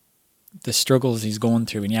the struggles he's going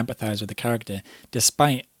through, and you empathize with the character,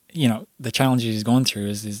 despite the challenges he's going through.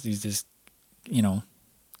 He's this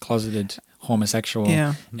closeted homosexual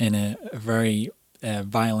Yeah. in a very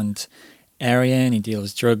violent area, and he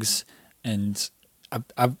deals drugs, and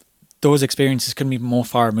I've those experiences couldn't be more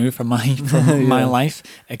far removed from my life.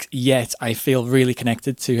 Yet I feel really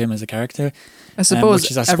connected to him as a character. I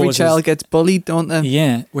suppose every child gets bullied, don't they?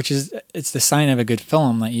 Yeah, it's the sign of a good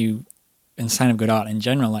film and sign of good art in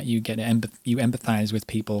general, that you get you empathize with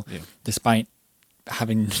people despite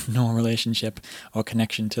having no relationship or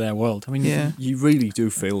connection to their world. I mean, you really do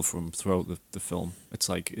feel from throughout the film. It's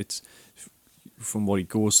like it's from what he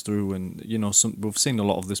goes through, and we've seen a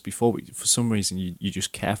lot of this before. But for some reason, you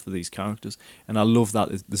just care for these characters, and I love that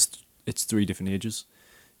it's three different ages.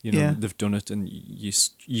 They've done it, and you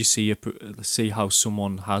see how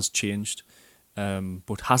someone has changed,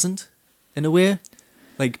 but hasn't in a way.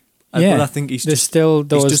 Like, but I think he's just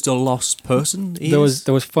a lost person.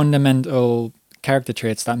 Those fundamental character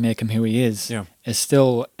traits that make him who he is is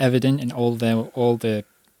still evident in all the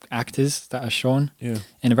actors that are shown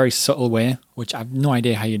in a very subtle way, which I've no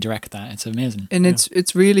idea how you direct that. It's amazing. And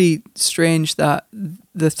it's really strange that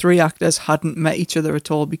the three actors hadn't met each other at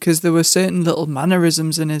all, because there were certain little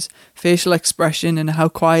mannerisms in his facial expression and how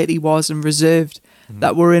quiet he was and reserved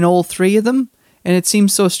that were in all three of them. And it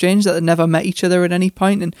seems so strange that they never met each other at any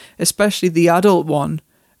point, and especially the adult one.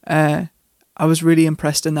 I was really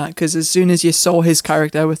impressed in that, because as soon as you saw his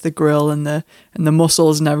character with the grill and the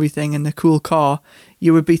muscles and everything and the cool car,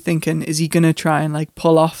 you would be thinking, is he going to try and like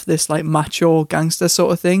pull off this like macho gangster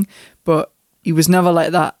sort of thing? But he was never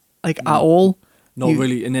like that, like at all. Not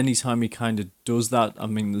really. And any time he kind of does that, I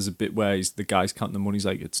mean, there's a bit where the guy's counting the money, he's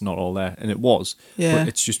like, it's not all there. And it was. Yeah. But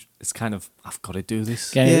it's kind of, I've got to do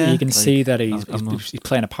this. Yeah, you can see that he's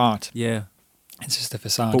playing a part. Yeah. It's just a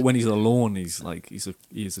facade. But when he's alone, he's like, he is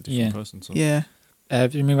a different person. So. Yeah. Do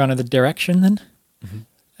you move on to the direction then?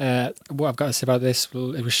 Mm-hmm. What I've got to say about this,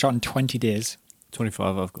 it was shot in 20 days.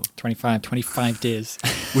 25 I've got. 25 days.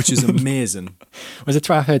 Which is amazing. Was it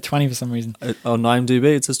 12? I heard 20 for some reason. On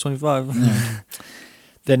IMDb it says 25. No.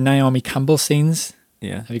 The Naomi Campbell scenes.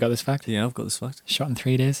 Yeah. Have you got this fact? Yeah, I've got this fact. Shot in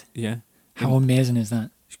 3 days. Yeah. How amazing is that?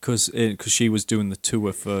 Because she was doing the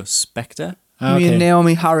tour for Spectre. I mean,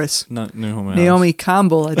 Naomi Harris. Naomi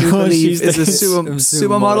Campbell, I do believe, is a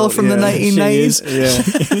supermodel from the 1990s.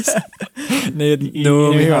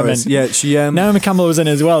 Naomi Harris. Yeah, she. Naomi Campbell was in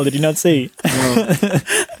it as well. Did you not see? No.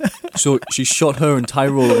 So she shot her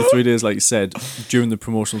entire role over 3 days, like you said, during the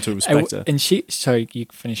promotional tour of Spectre. And sorry, you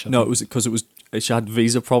finish up. No, it was because she had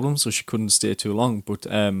visa problems, so she couldn't stay too long. But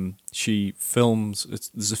she films.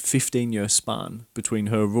 There's a 15-year span between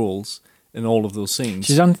her roles in all of those scenes.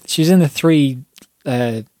 She's in the three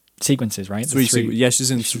sequences, right? Yeah, she's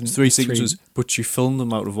in three sequences, but she filmed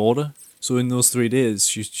them out of order. So in those 3 days,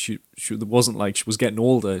 she it wasn't like she was getting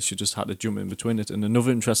older. She just had to jump in between it. And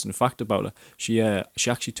another interesting fact about her, she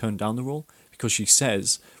actually turned down the role because she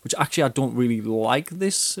says, which actually I don't really like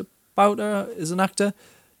this about her as an actor.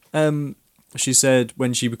 She said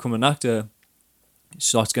when she become an actor, she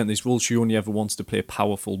starts getting these roles. She only ever wants to play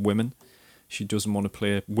powerful women. She doesn't want to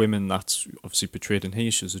play women that's obviously portrayed in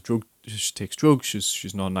here. She takes drugs.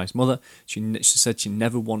 She's not a nice mother. She said she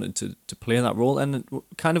never wanted to play that role. And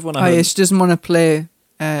kind of when I heard, she doesn't want to play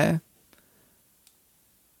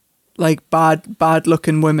like bad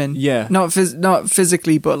looking women. Yeah, not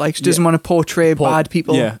physically, but like she doesn't want to portray bad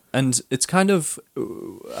people. Yeah, and it's kind of,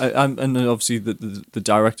 and obviously the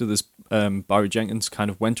director of this, Barry Jenkins,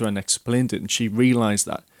 kind of went to her and explained it, and she realised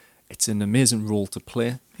that it's an amazing role to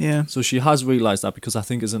play. Yeah. So she has realised that, because I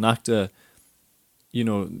think as an actor,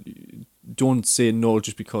 don't say no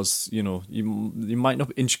just because, you might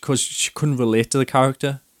not, because she couldn't relate to the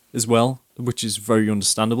character as well, which is very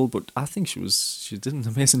understandable. But I think she did an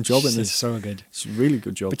amazing job in this. So good. It's a really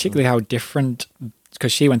good job. Particularly how different,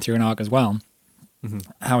 because she went through an arc as well,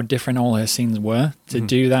 how different all her scenes were to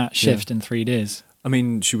do that shift in 3 days. I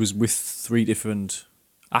mean, she was with 3 different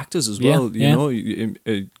actors as well, you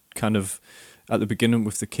know, kind of at the beginning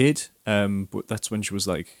with the kid, but that's when she was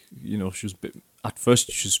like, she was a bit, at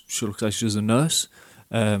first she looked like she was a nurse,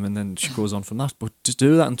 And then she goes on from that. But to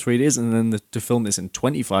do that in 3 days and then to film this in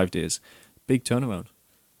 25 days, big turnaround.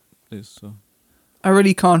 It is, so. I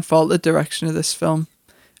really can't fault the direction of this film.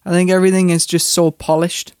 I think everything is just so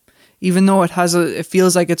polished. Even though it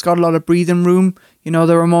feels like it's got a lot of breathing room. You know,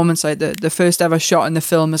 there are moments like the first ever shot in the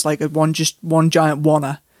film is like one giant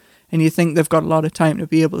wanna. And you think they've got a lot of time to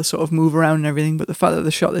be able to sort of move around and everything. But the fact that they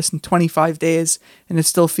shot this in 25 days and it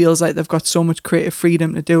still feels like they've got so much creative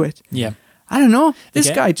freedom to do it. Yeah. I don't know. This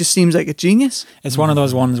guy just seems like a genius. It's one of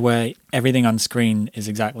those ones where everything on screen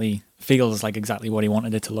feels like exactly what he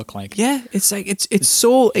wanted it to look like. Yeah, it's like it's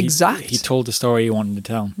so exact. He told the story he wanted to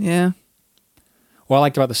tell. Yeah. What I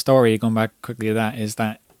liked about the story, going back quickly to that, is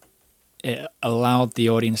that it allowed the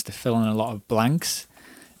audience to fill in a lot of blanks.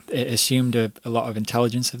 It assumed a lot of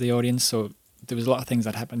intelligence of the audience, so there was a lot of things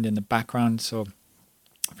that happened in the background. So,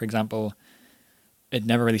 for example, it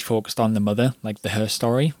never really focused on the mother, like her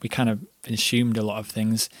story. We kind of assumed a lot of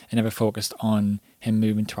things. It never focused on him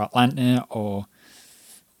moving to Atlanta or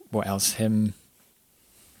what else? The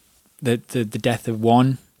death of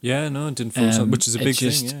Juan. Yeah, no, it didn't focus on, which is a big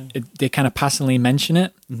thing. Yeah. They kind of passively mention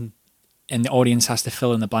it, and the audience has to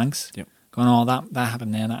fill in the blanks. Yep. Going, oh, that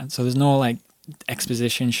happened there. That. So there's no like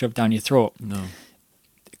exposition shoved down your throat. No.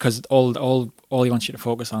 Because all he wants you to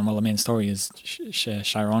focus on, well, the main story is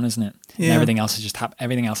Chiron, isn't it? Yeah. And everything else is just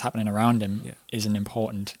everything else happening around him isn't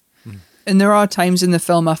important. And there are times in the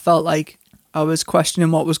film I felt like I was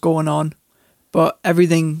questioning what was going on, but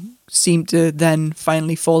everything seemed to then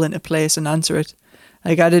finally fall into place and answer it.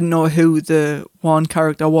 Like, I didn't know who the one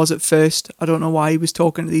character was at first. I don't know why he was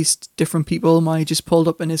talking to these different people. He just pulled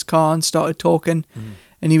up in his car and started talking,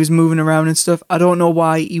 and he was moving around and stuff. I don't know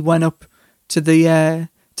why he went up to the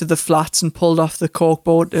flats and pulled off the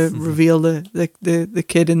corkboard to reveal the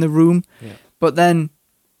kid in the room. Yeah. But then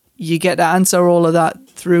you get to answer all of that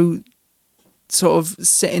through sort of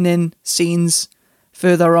sitting in scenes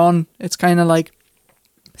further on. It's kind of like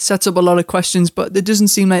sets up a lot of questions, but it doesn't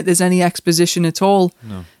seem like there's any exposition at all.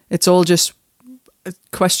 No. It's all just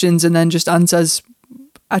questions and then just answers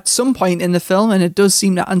at some point in the film, and it does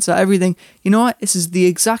seem to answer everything. You know what? This is the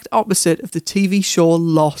exact opposite of the TV show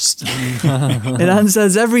Lost. It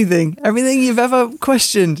answers everything. Everything you've ever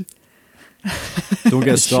questioned. Don't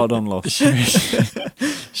get started on Lost.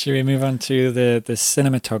 Should we move on to the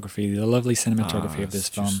cinematography, the lovely cinematography of this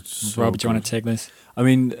film? So Rob, do you want good. to take this? I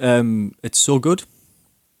mean, it's so good.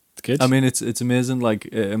 It's good. I mean, it's amazing. Like,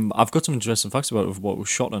 I've got some interesting facts about what was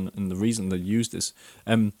shot and the reason they used this.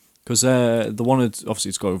 Because the one, obviously,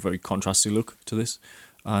 it's got a very contrasty look to this,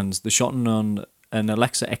 and they're shot on an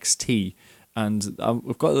Alexa XT. And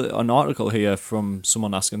we've got an article here from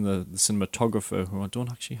someone asking the cinematographer, who I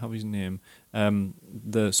don't actually have his name,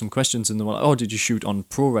 some questions, and they were like, oh, did you shoot on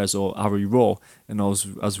ProRes or Arri Raw? And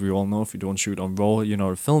as we all know, if you don't shoot on Raw, you're not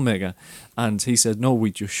a filmmaker. And he said, no,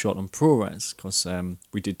 we just shot on ProRes because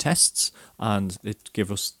we did tests and it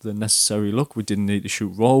gave us the necessary look. We didn't need to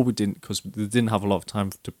shoot Raw. We didn't, because they didn't have a lot of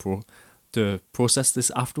time to process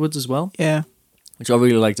this afterwards as well. Yeah. Which I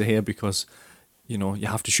really like to hear, because you know, you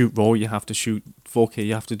have to shoot RAW, you have to shoot 4K,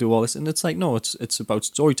 you have to do all this. And it's like, no, it's about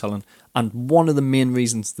storytelling. And one of the main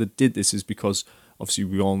reasons they did this is because, obviously,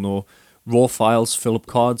 we all know RAW files fill up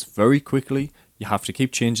cards very quickly. You have to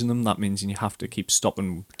keep changing them. That means you have to keep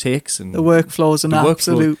stopping takes. And the workflow's an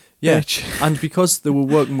absolute bitch. And because they were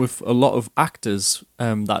working with a lot of actors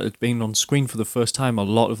that had been on screen for the first time, a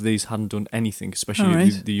lot of these hadn't done anything, especially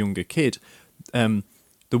the younger kid. They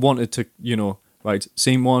wanted to, you know, right,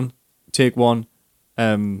 scene one, take one,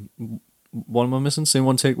 what am I missing? Scene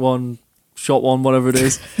one, take one, shot one, whatever it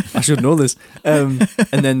is. I should know this. And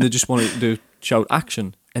then they just wanted to shout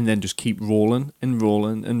action and then just keep rolling and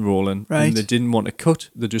rolling and rolling. Right. And they didn't want to cut.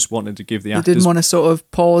 They just wanted to give the actors... They didn't want to sort of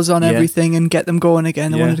pause on everything and get them going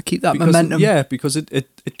again. They wanted to keep that momentum. Yeah, because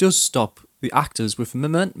it does stop the actors with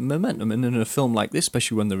momentum. And in a film like this,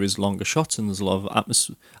 especially when there is longer shots and there's a lot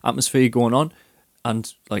of atmosphere going on,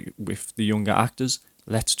 and like with the younger actors,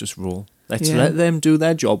 let's just roll. Let's let them do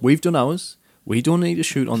their job. We've done ours. We don't need to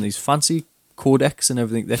shoot on these fancy codecs and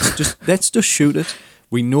everything. Let's just shoot it.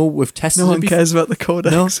 We know we've tested it. No one cares about the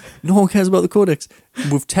codecs. No one cares about the codecs.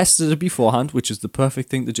 We've tested it beforehand, which is the perfect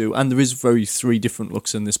thing to do. And there is three different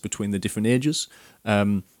looks in this between the different ages.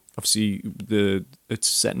 Obviously, it's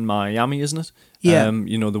set in Miami, isn't it? Yeah.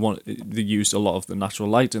 You know, they used a lot of the natural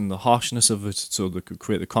light and the harshness of it, so they could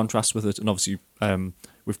create the contrast with it. And obviously,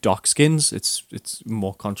 with dark skins, it's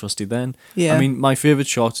more contrasty then. Yeah. I mean, my favourite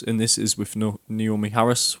shot in this is with Naomi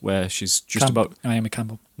Harris, where she's just about... Naomi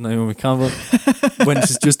Campbell. When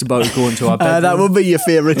she's just about to go into her bedroom. That would be your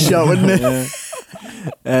favourite shot, wouldn't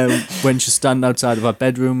it? When she's standing outside of her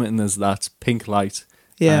bedroom and there's that pink light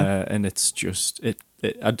Yeah. and it's just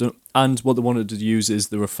I don't. And what they wanted to use is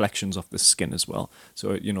the reflections of the skin as well.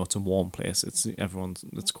 So it's a warm place. It's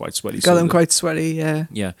quite sweaty. Got them quite sweaty. Yeah.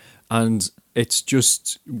 Yeah, and it's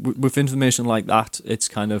just with information like that, it's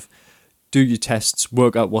kind of do your tests,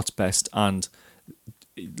 work out what's best, and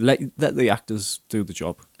let the actors do the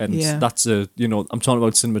job. And that's I'm talking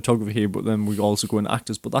about cinematography here, but then we also go into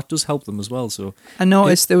actors, but that does help them as well. So I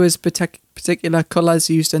noticed there was particular colours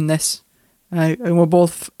used in this, and we're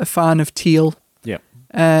both a fan of teal. Yeah.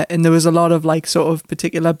 And there was a lot of like sort of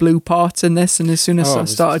particular blue parts in this, and as soon as I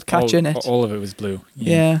started catching it, all of it was blue.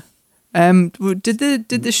 Yeah. Did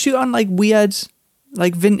the shoot on like weird,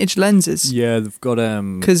 like vintage lenses? Yeah, they've got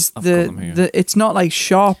because the it's not like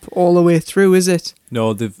sharp all the way through, is it?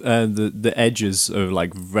 No, the edges are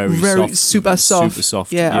like very soft, super soft. Super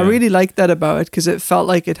soft. Yeah, I really liked that about it because it felt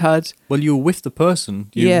like it had. Well, you were with the person.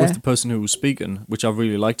 You were with the person who was speaking, which I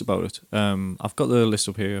really liked about it. I've got the list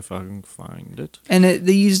up here if I can find it. And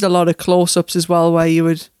they used a lot of close-ups as well, where you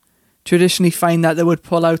would traditionally find that they would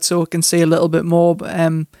pull out so it can see a little bit more.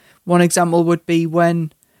 But one example would be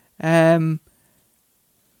when the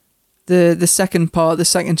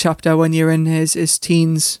second chapter, when you're in his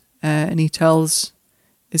teens, and he tells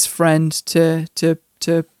his friend to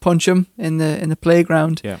punch him in the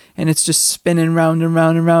playground, and it's just spinning round and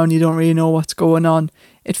round and round. You don't really know what's going on.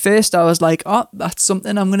 At first, I was like, "Oh, that's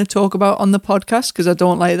something I'm going to talk about on the podcast because I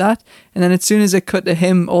don't like that." And then as soon as it cut to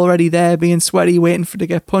him already there, being sweaty, waiting to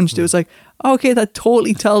get punched, it was like, oh, "Okay, that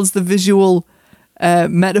totally tells the visual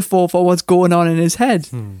metaphor for what's going on in his head."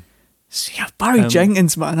 So, yeah, Barry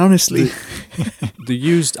Jenkins, man, honestly. They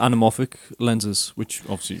used anamorphic lenses, which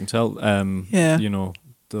obviously you can tell.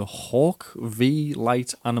 The Hawk V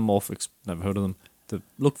Light anamorphics. Never heard of them. They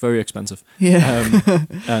look very expensive. Yeah.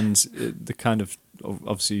 And the kind of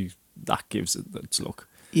obviously that gives it its look.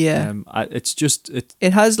 Yeah. It's just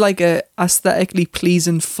it has like a aesthetically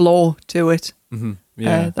pleasing flow to it. Mm-hmm.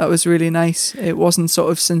 Yeah, that was really nice. It wasn't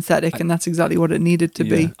sort of synthetic, and that's exactly what it needed to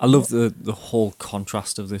be. I love the whole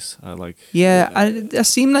contrast of this. I like. Yeah, it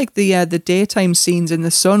seemed like the daytime scenes in the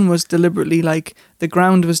sun was deliberately like the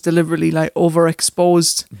ground was deliberately like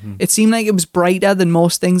overexposed. Mm-hmm. It seemed like it was brighter than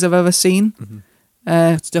most things I've ever seen. Mm-hmm.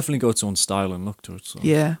 It's definitely got its own style and look to it. So.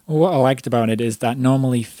 Yeah. Well, what I liked about it is that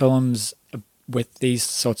normally films with these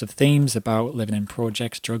sorts of themes about living in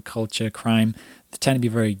projects, drug culture, crime, they tend to be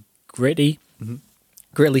very gritty. Mm-hmm.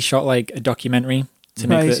 Grittily shot like a documentary to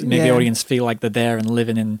make the audience feel like they're there and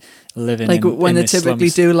living like when they typically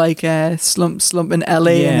slums. do like slump in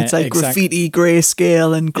LA, and it's like graffiti,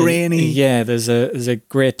 grayscale and grainy. Yeah, there's a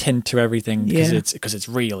grey tint to everything because it's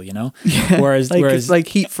real, you know. Yeah. Whereas like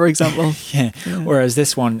Heat, for example. yeah. Whereas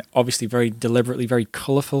this one, obviously, very deliberately, very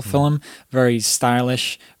colourful film, very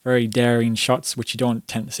stylish, very daring shots, which you don't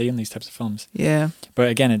tend to see in these types of films. Yeah. But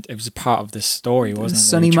again, it was a part of this story, wasn't it?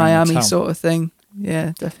 Sunny Miami sort of thing.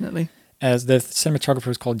 Yeah, definitely. As the cinematographer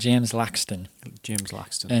was called James Laxton. James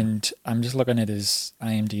Laxton. And I'm just looking at his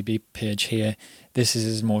IMDb page here. This is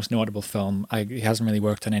his most notable film. He hasn't really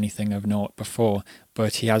worked on anything of note before,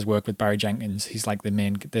 but he has worked with Barry Jenkins. He's like the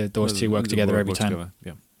main. Those two work together every time. Together.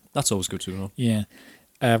 Yeah, that's always good to know. Yeah.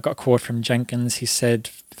 I've got a quote from Jenkins. He said,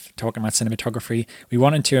 talking about cinematography, "We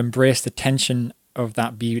wanted to embrace the tension of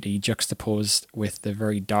that beauty juxtaposed with the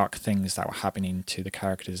very dark things that were happening to the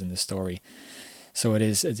characters in the story." So it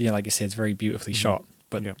is, like you said, it's very beautifully shot,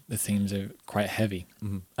 but the themes are quite heavy.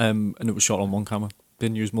 Mm-hmm. And it was shot on one camera.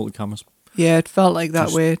 Didn't use multi-cameras. Yeah, it felt like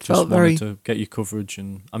that way. It felt very to get your coverage,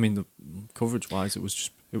 and I mean, the coverage-wise, it was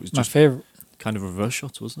just my favorite kind of reverse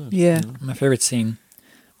shots, wasn't it? Yeah. My favorite scene,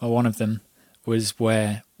 or one of them, was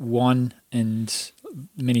where Juan and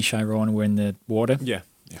Mini Chiron were in the water. Yeah.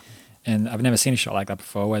 And I've never seen a shot like that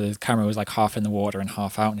before, where the camera was like half in the water and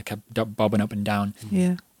half out, and it kept bobbing up and down.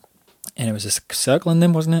 Yeah. And it was just circling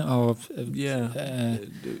them, wasn't it? Or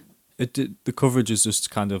it did. The coverage is just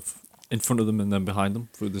kind of in front of them and then behind them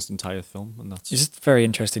through this entire film, and that's it's just a very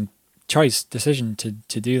interesting decision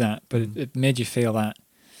to do that. But it made you feel that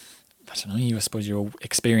I don't know. I suppose you're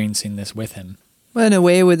experiencing this with him. Well, in a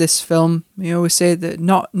way, with this film, we always say that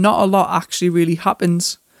not a lot actually really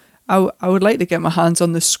happens. I would like to get my hands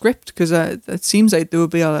on the script because it seems like there would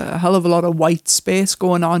be a hell of a lot of white space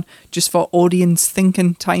going on just for audience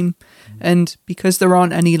thinking time. And because there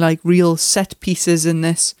aren't any like real set pieces in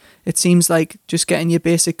this, it seems like just getting your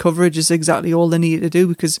basic coverage is exactly all they need to do,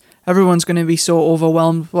 because everyone's going to be so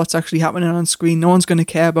overwhelmed with what's actually happening on screen. No one's going to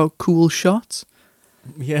care about cool shots.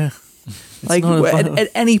 Yeah. Like at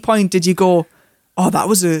any point did you go, "Oh, that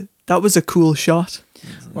was a cool shot"?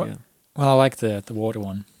 Well, I like the water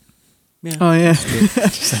one. Yeah. Oh yeah.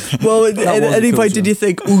 Well, at That was a any cool point did shot. you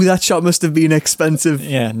think, "Ooh, that shot must have been expensive"?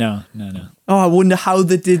 Yeah, no. Oh, I wonder how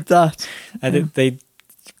they did that.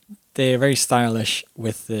 They're very stylish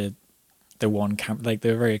with the one camera. Like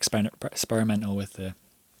they're very experimental with the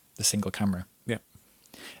single camera. Yeah.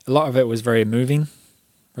 A lot of it was very moving,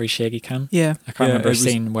 very shaky cam. Yeah. I can't Yeah, remember a it was-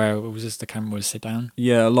 scene where it was just the camera would sit down.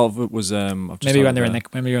 Yeah, a lot of it was. I've just Maybe had when they're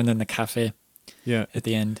it in the cafe yeah, at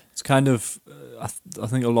the end. it's kind of. I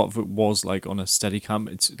think a lot of it was like on a steady cam.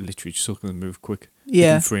 It's literally just going to move quick. You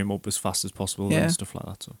Yeah. can frame up as fast as possible Yeah. and stuff like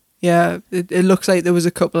that. So. Yeah. It looks like there was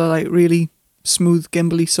a couple of like really smooth,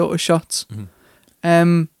 gimbally sort of shots.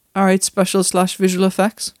 Mhm. All right. Special / visual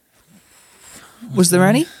effects. Was there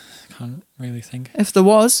any? Can't really think. If there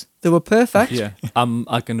was, they were perfect. Yeah,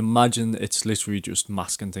 I can imagine it's literally just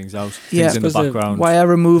masking things out. Yeah. Things in the Suppose the background. Wire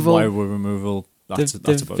removal. Wire removal. That's The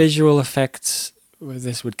about it. visual effects with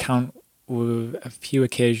this would count with a few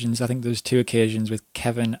occasions. I think there's 2 occasions with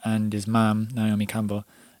Kevin and his mum, Naomi Campbell,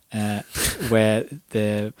 where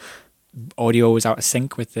the audio was out of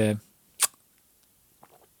sync with the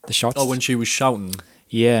shots. Oh, when she was shouting,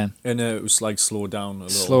 yeah, and it was like slowed down a little.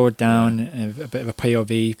 slowed down, a bit of a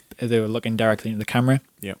POV. They were looking directly into the camera.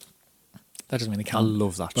 Yeah. That doesn't really I count.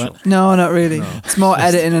 love that But- shot. No, not really. No. It's more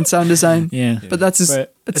editing and sound design. Yeah. But that's as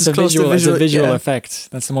But it's it's as a close to visual. It's a visual. visual yeah.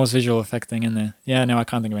 effect. That's the most visual effect thing in there. Yeah, no, I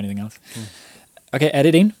can't think of anything else. Okay,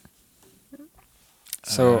 editing.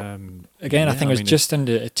 So again, I think it was just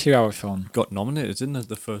under a 2-hour film. got nominated, didn't it?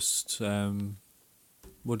 The first.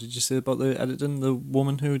 What did you say about the editing? The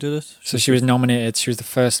woman who did it. So she was nominated. She was the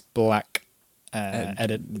first black Yeah,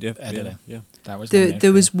 editor. Yeah. That was There nominated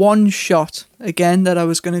for- was one shot again that I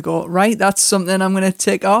was going to go, right, that's something I'm going to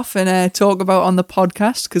take off and talk about on the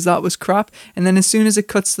podcast because that was crap. And then as soon as it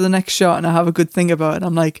cuts to the next shot and I have a good thing about it,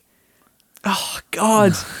 I'm like, oh,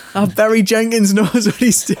 God, Barry Jenkins knows what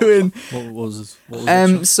he's doing. What was it? What was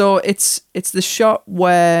the shot? So it's the shot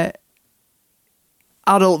where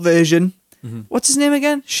adult version. Mm-hmm. What's his name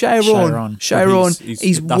again? Chiron. Chiron. He's-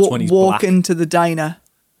 He's that's when he's walking to the diner.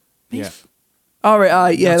 Yeah. All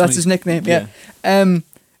right, yeah, That's when that's his he's- nickname. Yeah.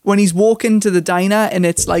 When he's walking to the diner and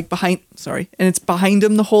it's like behind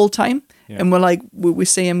him the whole time, Yeah. and we're like, we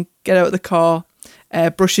see him get out of the car,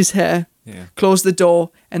 brush his hair, Yeah. close the door,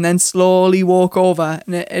 and then slowly walk over.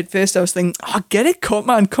 And at first I was thinking, oh, get it cut,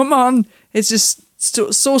 man, come on. It's just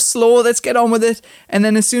so slow, let's get on with it. And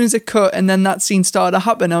then as soon as it cut and then that scene started to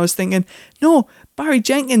happen, I was thinking, no, Barry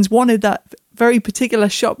Jenkins wanted that very particular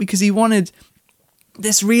shot because he wanted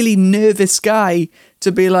this really nervous guy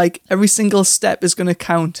to be like, every single step is going to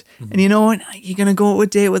count. And you know, you're going to go on a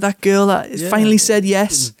date with that girl that has Yeah. finally said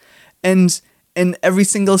yes. And every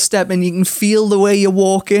single step, and you can feel the way you're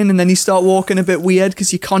walking, and then you start walking a bit weird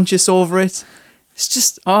because you're conscious over it. It's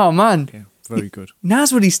just, oh man, Yeah. Very good.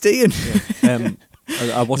 Nas what he's doing. Yeah.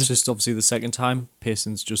 I watched this obviously the second time.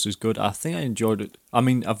 Pacing's just as good. I think I enjoyed it. I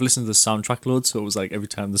mean, I've listened to the soundtrack loads, so it was like every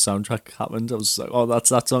time the soundtrack happened, I was like, oh, that's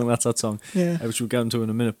that song, that's that song. Yeah. Which we'll get into in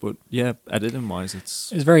a minute. But yeah, editing wise,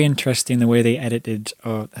 it's It was very interesting the way they edited,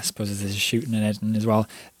 or I suppose there's shooting and editing as well,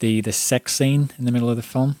 the sex scene in the middle of the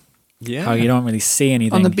film. yeah. How you don't really see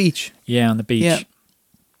anything. On the beach. Yeah, on the beach. Yeah.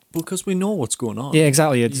 because we know what's going on. Yeah,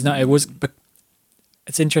 exactly. It's not. It was. But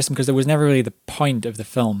it's interesting because there was never really the point of the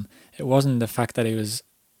film. It wasn't the fact that it was,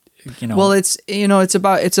 you know. Well, it's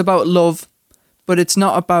about love, but it's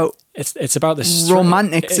not about it's about the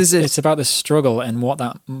romantics, is it? It's about the struggle and what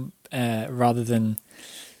that, rather than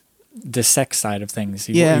the sex side of things.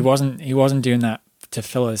 He wasn't doing that to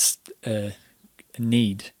fill a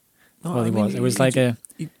need. No, Well, I he mean, was. It was like a.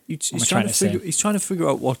 He's am I trying trying to say? He's trying to figure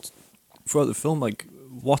out what throughout the film, like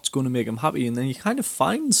what's going to make him happy, and then he kind of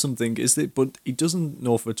finds something. But he doesn't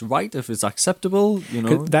know if it's right, if it's acceptable. You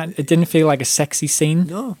know, That it didn't feel like a sexy scene.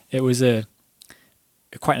 no. It was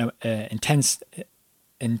quite an intense,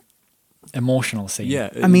 emotional scene. Yeah,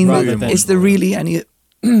 I mean, rather than- is there really any?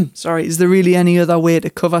 Is there really any other way to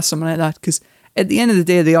cover something like that? Because at the end of the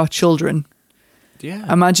day, they are children.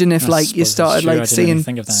 Yeah, Imagine if I like you suppose started that's true. I like didn't even seeing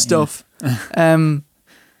think of that, stuff.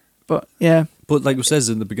 But yeah, but like it says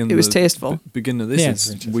in the beginning, It was tasteful. Beginning of this, Yeah, it's,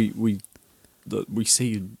 it's very we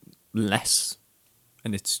see less,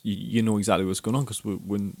 and it's you know exactly what's going on because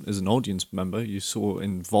when as an audience member you're so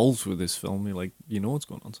involved with this film, you're like you know what's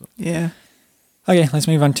going on. So yeah. Okay, let's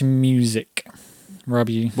move on to music. Rob,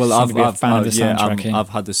 you seem to be a fan of the soundtrack. I've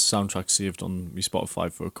had this soundtrack saved on my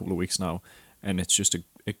Spotify for a couple of weeks now, and it's just a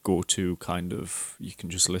go-to kind of. You can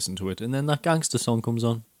just listen to it, and then that gangster song comes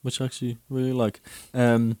on, which I actually really like.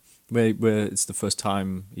 Where it's the first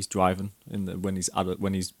time he's driving when he's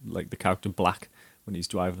like the character Black when he's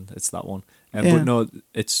driving. It's that one. Yeah. But no,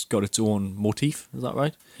 it's got its own motif. Is that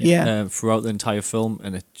right? Yeah. Throughout the entire film,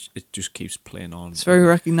 and it just keeps playing on. It's very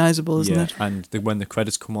recognizable, isn't it? And when the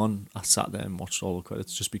credits come on, I sat there and watched all the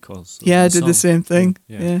credits just because. of Yeah, I the did the song. same thing.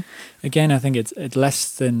 Yeah. Again, I think it's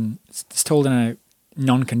less than it's told in a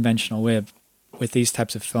non-conventional way. With these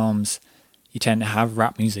types of films, you tend to have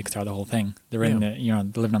rap music throughout the whole thing. They're in the,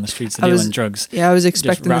 they're living on the streets, they're dealing drugs. Yeah, I was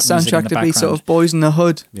expecting the rap music in soundtrack the to be sort background. of Boys in the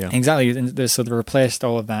Hood. Yeah. Exactly. And so they replaced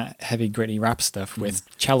all of that heavy, gritty rap stuff with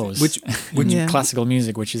cellos, Which Yeah. classical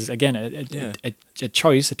music, which is again a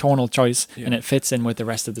choice, a tonal choice, and it fits in with the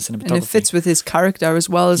rest of the cinematography. And it fits with his character as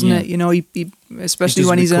well, isn't Yeah. it? You know, he especially He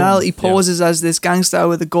when he's an doesn't adult, he become- yeah. poses as this gangster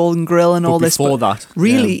with a golden grill and But all this. before But that,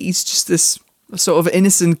 really, he's just this sort of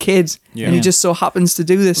innocent kid, Yeah. and he Yeah. just so happens to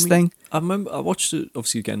do this thing. I remember I watched it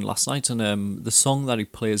obviously again last night, and the song that he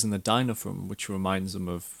plays in the diner from, which reminds him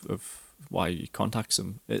of why he contacts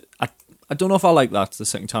him. I don't know if I like that the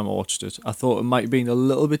second time I watched it. I thought it might have been a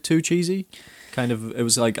little bit too cheesy. Kind of, it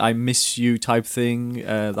was like "I miss you" type thing.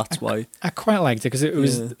 That's why. I quite liked it because it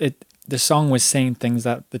was Yeah. the song was saying things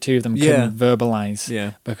that the two of them Yeah. couldn't verbalize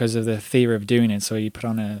Yeah. because of the fear of doing it. So you put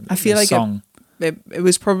on I feel a like song. It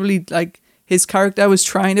was probably like his character was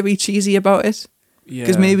trying to be cheesy about it Yeah.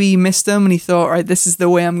 because maybe he missed him and he thought, right, this is the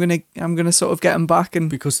way I'm gonna sort of get him back. And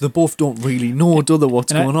because they both don't really know, do they,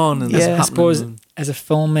 what's And I- going on? And Yeah. what's I happening suppose and- as a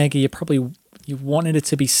filmmaker, you wanted it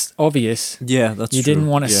to be obvious. Yeah, that's You true. didn't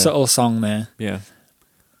want a yeah. subtle song there Yeah.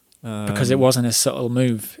 because it wasn't a subtle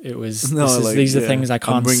move. It was No, like, these are yeah, things I I'm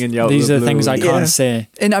can't. bringing you out These of are the the things blue. I Yeah. can't say.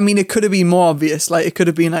 I mean, it could have been more obvious. Like, it could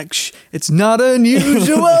have been like, shh, it's not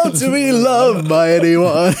unusual to be loved by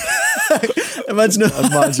anyone. Imagine.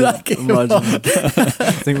 Imagine.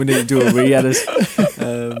 I think we need to do a re-edit.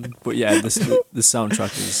 But yeah, the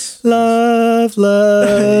soundtrack is Love,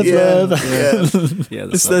 love, Yeah. love. yeah.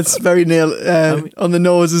 That's very on the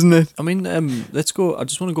nose, isn't it? I mean, let's go. I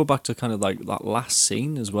just want to go back to kind of like that last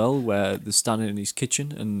scene as well, where they're standing in his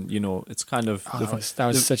kitchen, and it's kind of Oh, that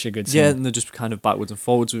was such a good scene. yeah, and they're just kind of backwards and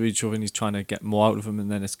forwards with each other, and he's trying to get more out of him,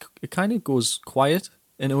 and then it kind of goes quiet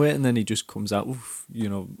in a way, and then he just comes out. Oof,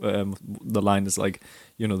 the line is like,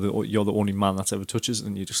 you're the only man that's ever touches,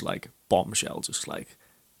 and you're just like bombshell, just like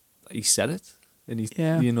he said it, and he's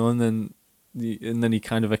and then he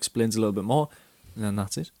kind of explains a little bit more, and then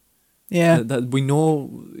that's it. Yeah. That we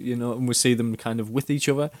know, and we see them kind of with each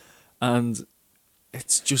other, and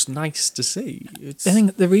it's just nice to see. It's I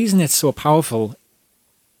think the reason it's so powerful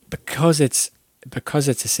because it's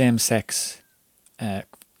a same sex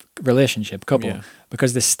relationship couple, Yeah.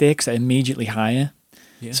 because the stakes are immediately higher.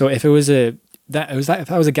 yeah. So if it was if that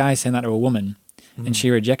was a guy saying that to a woman and she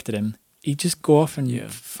rejected him, he'd just go off and Yeah.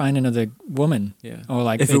 find another woman. Yeah. Or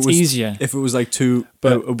like If it's easier. If it was like two,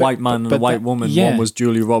 But- a white man and a but white that- woman, yeah. one was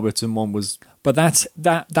Julia Roberts and one was But that's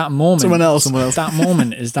that moment. Someone else. That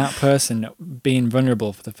moment is that person being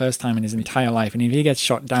vulnerable for the first time in his entire life, and if he gets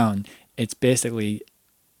shot down, it's basically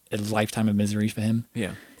a lifetime of misery for him.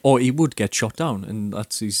 yeah. Or he would get shot down, and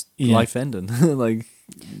that's his Yeah. life ending. Like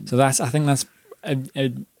So I think that's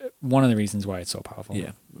one of the reasons why it's so powerful. yeah,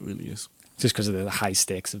 it really is. Just because of the high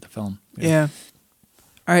stakes of the film. Yeah.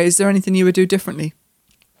 All right. Is there anything you would do differently?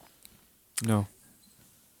 No.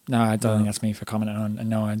 No, I don't No. think that's me for commenting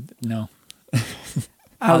on. No.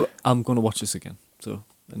 I'm gonna watch this again. So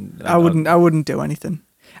and I wouldn't do anything.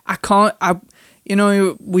 I can't.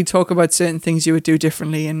 We talk about certain things you would do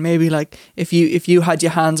differently, and maybe like if you had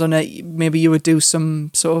your hands on it, maybe you would do some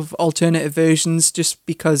sort of alternative versions, just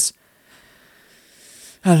because.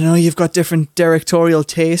 I don't know. You've got different directorial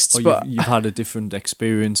tastes, Or but you've had a different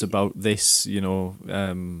experience about this,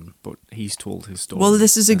 but he's told his story. well,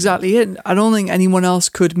 this is exactly it. I don't think anyone else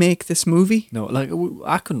could make this movie. No, like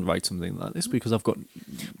I couldn't write something like this because I've got.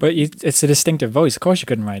 But it's a distinctive voice. Of course you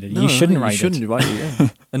couldn't write it. No, you shouldn't no, write you shouldn't it. write it. Yeah.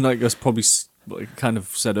 And like that's probably what I kind of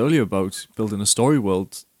said earlier about building a story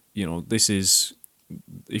world. This is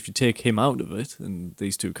if you take him out of it and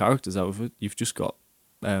these two characters out of it, you've just got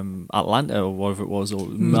Atlanta or whatever it was, or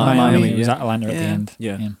Miami. It was yeah. Atlanta at the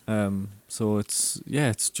Yeah. end. Yeah. So it's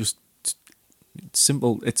just it's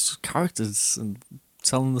simple. It's characters and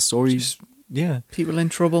telling the stories. Yeah. People in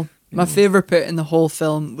trouble. My favourite bit in the whole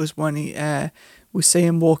film was when we see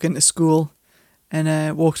him walk into school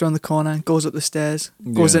and walks around the corner, goes up the stairs,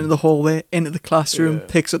 goes Yeah. into the hallway, into the classroom, Yeah.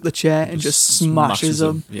 picks up the chair and just smashes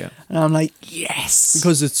him. Yeah. And I'm like, yes!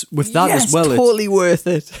 Because it's with that yes, as well. totally worth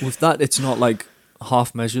it. With that, it's not like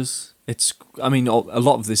half measures. A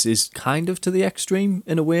lot of this is kind of to the extreme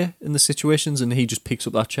in a way in the situations, and he just picks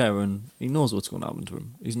up that chair and he knows what's going to happen to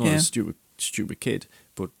him. He's not Yeah. a stupid kid,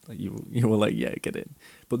 but you were like, yeah, get in.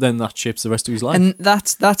 But then that shapes the rest of his life. And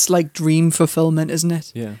that's like dream fulfillment, isn't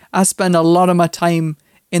it? Yeah. I spend a lot of my time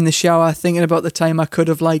in the shower thinking about the time I could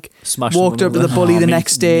have like Smashed walked him up to under the bully the me-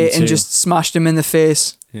 next me day too. and just smashed him in the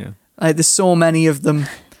face. Yeah. Like there's so many of them,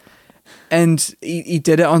 and he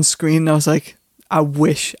did it on screen. And I was like, I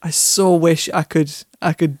so wish I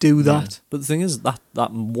could do that. Yeah. But the thing is, that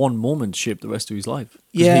one moment shaped the rest of his life. 'Cause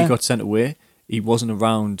Yeah. he got sent away. He wasn't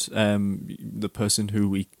around the person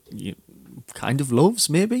who he kind of loves,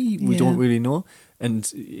 maybe. We don't really know. And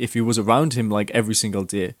if he was around him like every single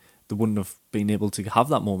day, they wouldn't have been able to have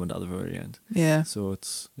that moment at the very end. Yeah. So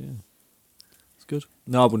it's good.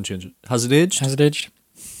 No, I wouldn't change it. Has it aged? Has it aged?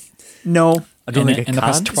 No, I don't think it in the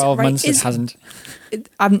past can. 12 right? months, it Is- hasn't.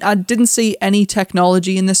 I didn't see any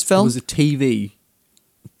technology in this It film. was a TV,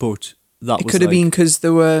 but that It was could have like, been because they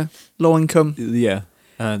were low income. Yeah,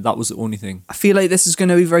 that was the only thing. I feel like this is going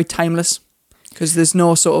to be very timeless because there's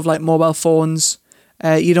no sort of like mobile phones.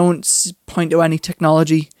 You don't point to any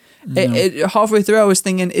technology. Halfway through, I was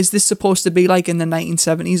thinking, is this supposed to be like in the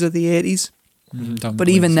 1970s or the 80s? Don't But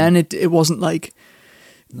believe even so. then, it wasn't like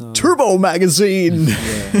No. Turbo Magazine.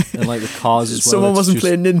 Yeah, and like the cars as well. Someone it's wasn't just-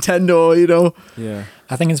 playing Nintendo, you know. Yeah,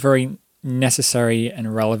 I think it's very necessary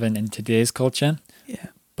and relevant in today's culture, Yeah.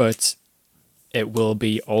 but it will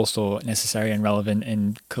be also necessary and relevant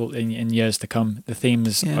in years to come. The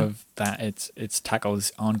themes Yeah. of that it's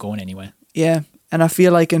tackles aren't going anywhere. Yeah. And I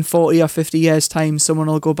feel like in 40 or 50 years' time, someone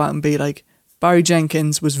will go back and be like, Barry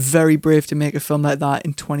Jenkins was very brave to make a film like that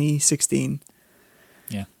in 2016.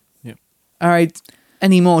 Yeah. All right.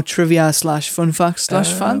 Any more trivia / fun facts /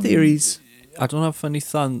 fan theories? I don't have any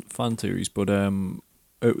fan theories, but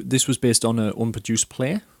this was based on an unproduced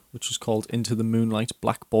play, which was called "Into the Moonlight,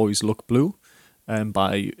 Black Boys Look Blue,"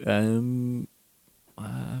 by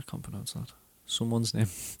I can't pronounce that. Someone's name.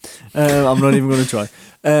 I'm not even going to try.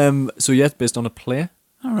 So yeah, based on a play.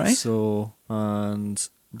 All right. So and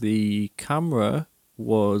the camera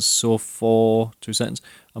was for 2 seconds.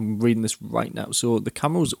 I'm reading this right now. So the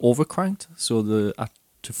camera was overcranked. So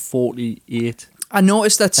to 48. I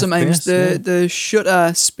noticed that sometimes FPS, yeah. the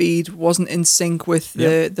shutter speed wasn't in sync with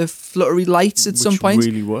the fluttery lights at some which point.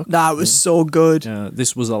 really worked. That was so good.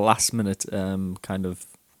 This was a last minute kind of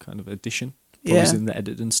addition. But it was Yeah. in the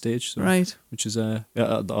editing stage. So, Right. Which is looked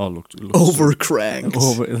Overcranked.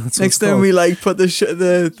 that's what Next it's time called. we like put the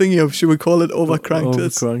thingy up, should we call it overcranked?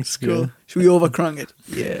 That's Overcranked, cool. yeah. Should we overcrank it?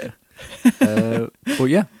 Yeah. But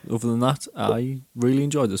yeah, other than that, I really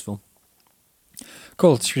enjoyed this film.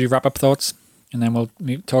 Cool. Should we wrap up thoughts and then we'll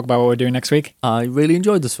talk about what we're doing next week? I really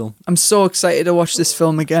enjoyed this film. I'm so excited to watch this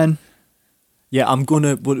film again. Yeah, I'm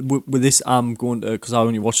gonna with this. I'm going to, because I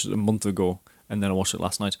only watched it a month ago, and then I watched it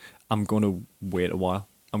last night. I'm gonna wait a while.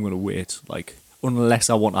 I'm gonna wait, like, unless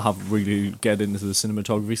I want to really get into the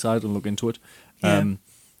cinematography side and look into it. Yeah.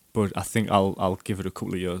 But I think I'll give it a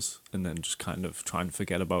couple of years and then just kind of try and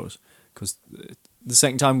forget about it, because the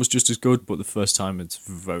second time was just as good, but the first time it's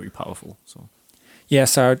very powerful. So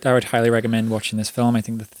Yes, I would highly recommend watching this film. I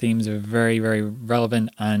think the themes are very, very relevant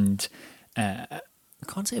and I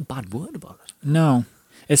can't say a bad word about it. no,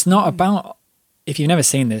 it's not about, if you've never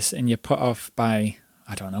seen this and you're put off by,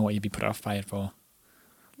 I don't know what you'd be put off by it for.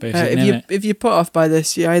 But If you're put off by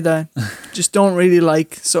this, you either just don't really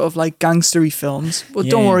like sort of like gangstery films. But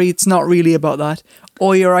don't Yeah. worry, it's not really about that.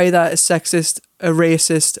 Or you're either a sexist, a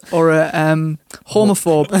racist, or a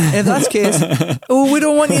homophobe. If that's the case, we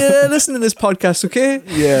don't want you to listen to this podcast, okay?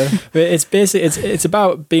 Yeah. But it's basically it's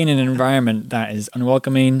about being in an environment that is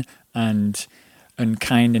unwelcoming and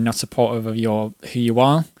unkind and not supportive of who you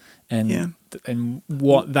are and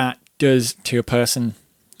what that does to a person.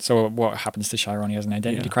 So what happens to Chiron? He has an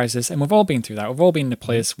identity crisis, and we've all been through that. We've all been in a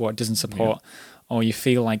place where it doesn't support, or you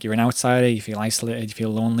feel like you're an outsider, you feel isolated, you feel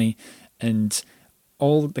lonely, and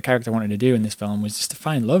all the character wanted to do in this film was just to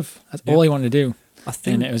find love. That's all he wanted to do. I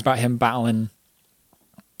think And it was about him battling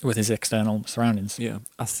with his external surroundings. Yeah,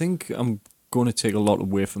 I think I'm going to take a lot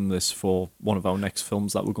away from this for one of our next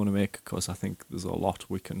films that we're going to make, because I think there's a lot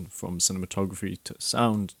we can, from cinematography to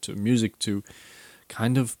sound to music to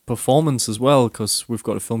kind of performance as well, because we've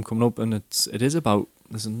got a film coming up and it is about,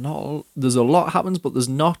 there's a lot happens, but there's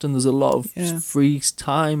not, and there's a lot of free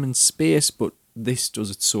time and space, but this does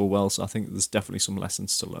it so well, so I think there's definitely some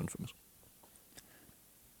lessons to learn from it.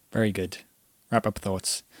 Very good. Wrap up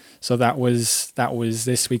thoughts. So that was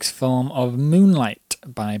this week's film of Moonlight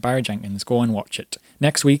by Barry Jenkins. Go and watch it.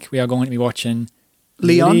 Next week we are going to be watching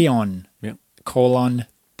Leon. Yeah.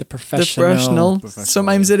 The Professional. Professional.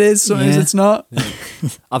 Sometimes it is, sometimes Yeah. it's not.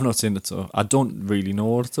 I've not seen it, so I don't really know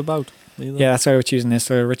what it's about either. Yeah, that's why we're choosing this.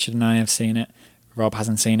 So Richard and I have seen it. Rob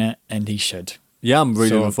hasn't seen it, and he should. Yeah, I'm really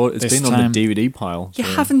So looking forward. It's this been on time- the DVD pile. You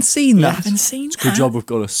so haven't seen You that. haven't seen It's a good job we've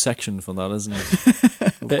got a section for that, isn't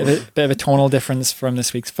it? Bit of a tonal difference from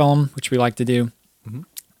this week's film, which we like to do. Mhm.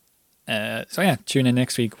 So yeah, tune in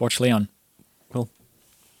next week. Watch Leon. Cool.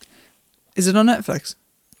 Is it on Netflix?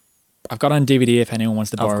 I've got it on DVD if anyone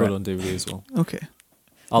wants to I've borrow got it it. on DVD as well. Okay.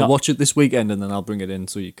 I'll No. watch it this weekend and then I'll bring it in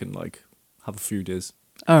so you can like have a few days.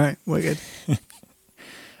 All right. We're good.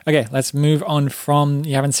 Okay, let's move on from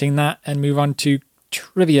you haven't seen that and move on to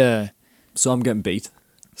trivia. So I'm getting beat.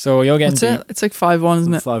 So you're getting What's it? It's like 5-1,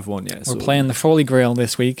 isn't it? 5-1, yeah. We're So playing the Foley Grail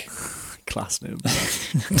this week. class name.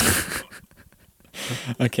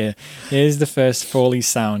 Okay, here's the first Foley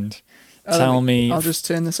sound. Tell me I'll just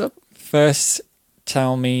turn this up. first.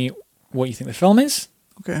 Tell me what you think the film is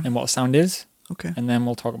Okay. and what the sound is, Okay. and then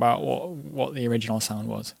we'll talk about what the original sound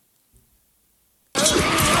was.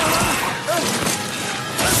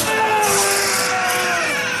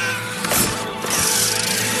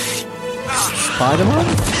 Spider-Man?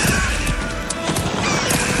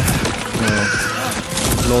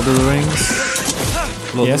 No. Lord of the Rings?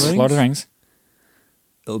 Yes, Lord of the Rings.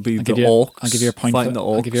 It'll be I'll the give you. orcs. I'll give you a point. Fighting the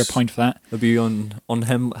orcs. I'll give you a point for that. It'll be on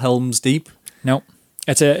Helm's Deep. No,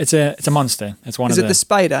 it's a monster. It's one Is of it the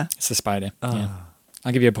spider? It's the spider. Ah. Yeah.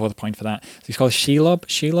 I'll give you both a point for that. So he's called Shelob.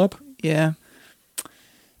 Shelob. Yeah.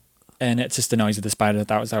 And it's just the noise of the spider.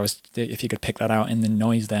 That was if you could pick that out in the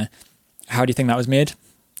noise there. How do you think that was made?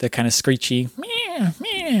 The kind of screechy meow,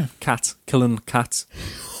 meow. Cat. Killing cats.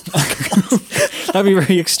 That'd be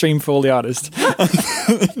very extreme Foley artist.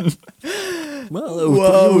 Well,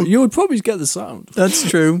 Whoa. you would probably get the sound. That's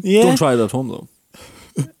true. Yeah. Don't try it at home, though.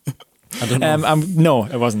 I don't know. No,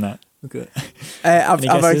 it wasn't that. Okay. I've Any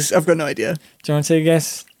guesses? I've got no idea. Do you want to take a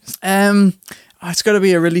guess? It's got to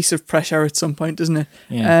be a release of pressure at some point, doesn't it?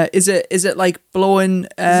 Yeah. Is it like blowing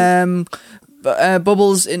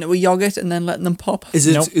bubbles into a yogurt and then letting them pop? Is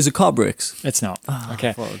it Nope. is it car brakes? It's not.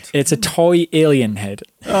 Okay. Fud. It's a toy alien head.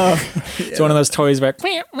 Oh, It's one of those toys where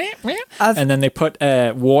and then they put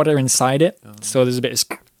water inside it. So there's a bit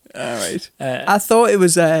of all right. Uh, I thought it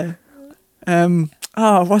was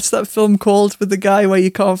what's that film called with the guy where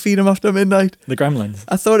you can't feed him after midnight? the gremlins.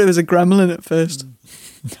 I thought it was a gremlin at first.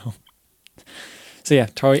 So yeah,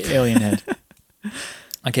 toy alien head.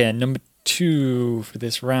 Okay, number 2 for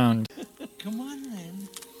this round. Come on then.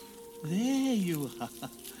 There you are.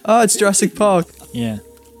 Oh, it's Jurassic Park. Yeah.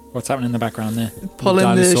 What's happening in the background there? Pulling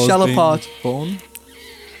the Dinosaurs shell being apart. Born?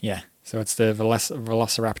 Yeah. So it's the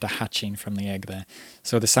velociraptor hatching from the egg there.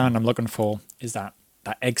 So the sound I'm looking for is that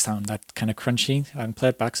egg sound, that kind of crunchy. I can play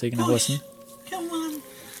it back so you can have a listen. Come on.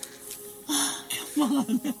 Come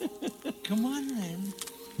on. Come on then.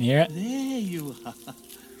 You hear it? There you are.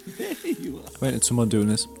 There you are. Wait, it's someone doing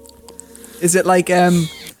this. Is it like So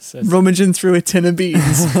it's- rummaging through a tin of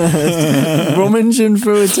beans? Rummaging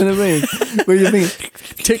through a tin of beans. What do you think?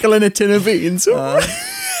 Tickling a tin of beans? A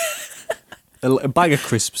bag of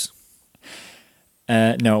crisps.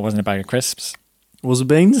 no, it wasn't a bag of crisps. Was it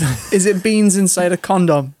beans? Is it beans inside a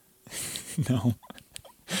condom? No.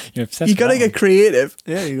 You're obsessed You with gotta that get creative.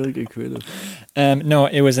 Yeah, you gotta get creative. one. No,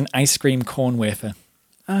 it was an ice cream cone wafer.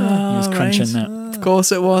 He was crunching that. Of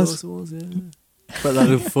course it was. Of course it was, yeah. But that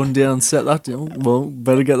was a fun day on set. That, you know. Well,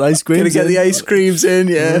 better get the ice cream. Gotta get the ice creams in,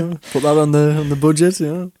 yeah. Put that on the budget.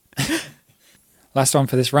 Yeah. Last one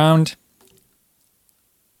for this round.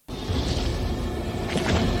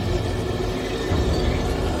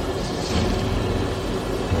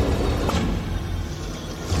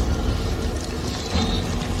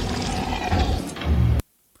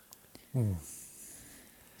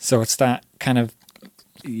 So it's that kind of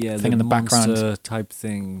Yeah, Thing in the background. monster type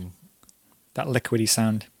thing. that liquidy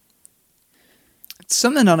sound. It's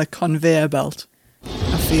something on a conveyor belt,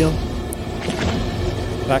 I feel.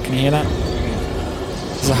 That can you hear that?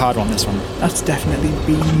 This is a hard one. This one. That's definitely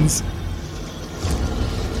beans.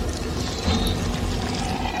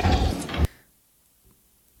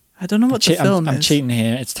 I don't know what the film I'm is. cheating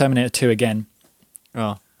here. It's Terminator 2 again.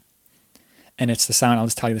 Oh, And it's the sound. I'll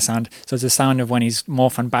just tell you the sound. So it's the sound of when he's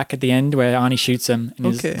morphing back at the end, where Arnie shoots him, and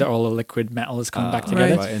Okay. all the liquid metal is coming back right.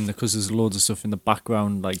 together. Right, and because there's loads of stuff in the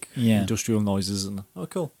background, like Yeah. industrial noises and. Oh,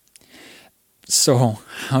 cool. So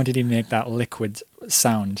how did he make that liquid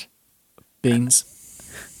sound? Beans.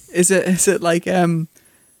 Is it like I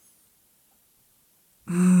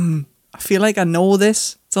feel like I know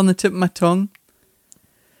this. It's on the tip of my tongue.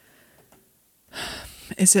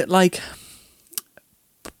 Is it like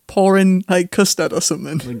pouring like custard or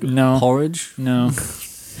something? Like No. Porridge. No.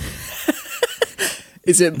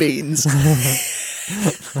 Is it beans?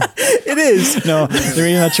 It is. No, the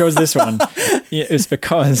reason I chose this one is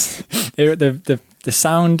because the The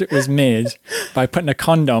sound was made by putting a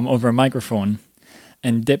condom over a microphone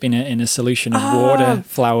and dipping it in a solution of water,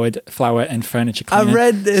 flour, and furniture I cleaner.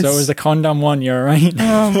 read this. So it was the condom one. You're right.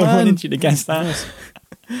 Oh, I man. wanted you to guess that.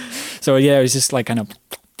 So yeah, it was just like kind of,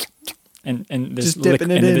 and this Just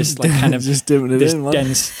dipping it into in. this like kind of Just dipping it this in, man.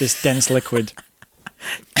 dense liquid.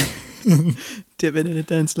 Dip it in a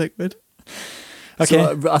dense liquid. Okay.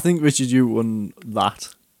 So I think, Richard, you won that.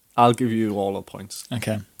 I'll give you all the points.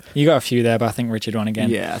 Okay. You got a few there, but I think Richard won again.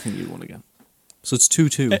 Yeah, I think you won again. So it's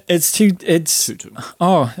 2-2. It's 2-2.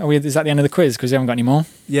 Oh, is that the end of the quiz? Because we haven't got any more.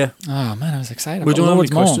 Yeah. Oh man, I was excited. We I've got don't have any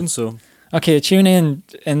loads more. questions, so Okay, tune in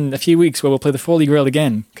a few weeks where we'll play the Foley Grill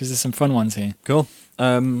again because there's some fun ones here. cool.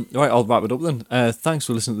 Right, I'll wrap it up then. Thanks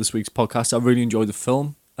for listening to this week's podcast. I really enjoyed the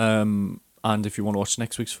film. And if you want to watch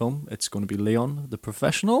next week's film, it's going to be Leon the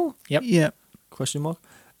Professional? Yep. Yeah. Question mark.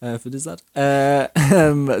 If it is that.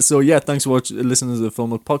 So yeah, thanks for listening to the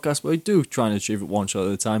Film Look podcast. But I do try and achieve it one shot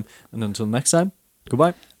at a time. And until next time,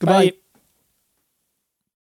 goodbye. Goodbye. Bye.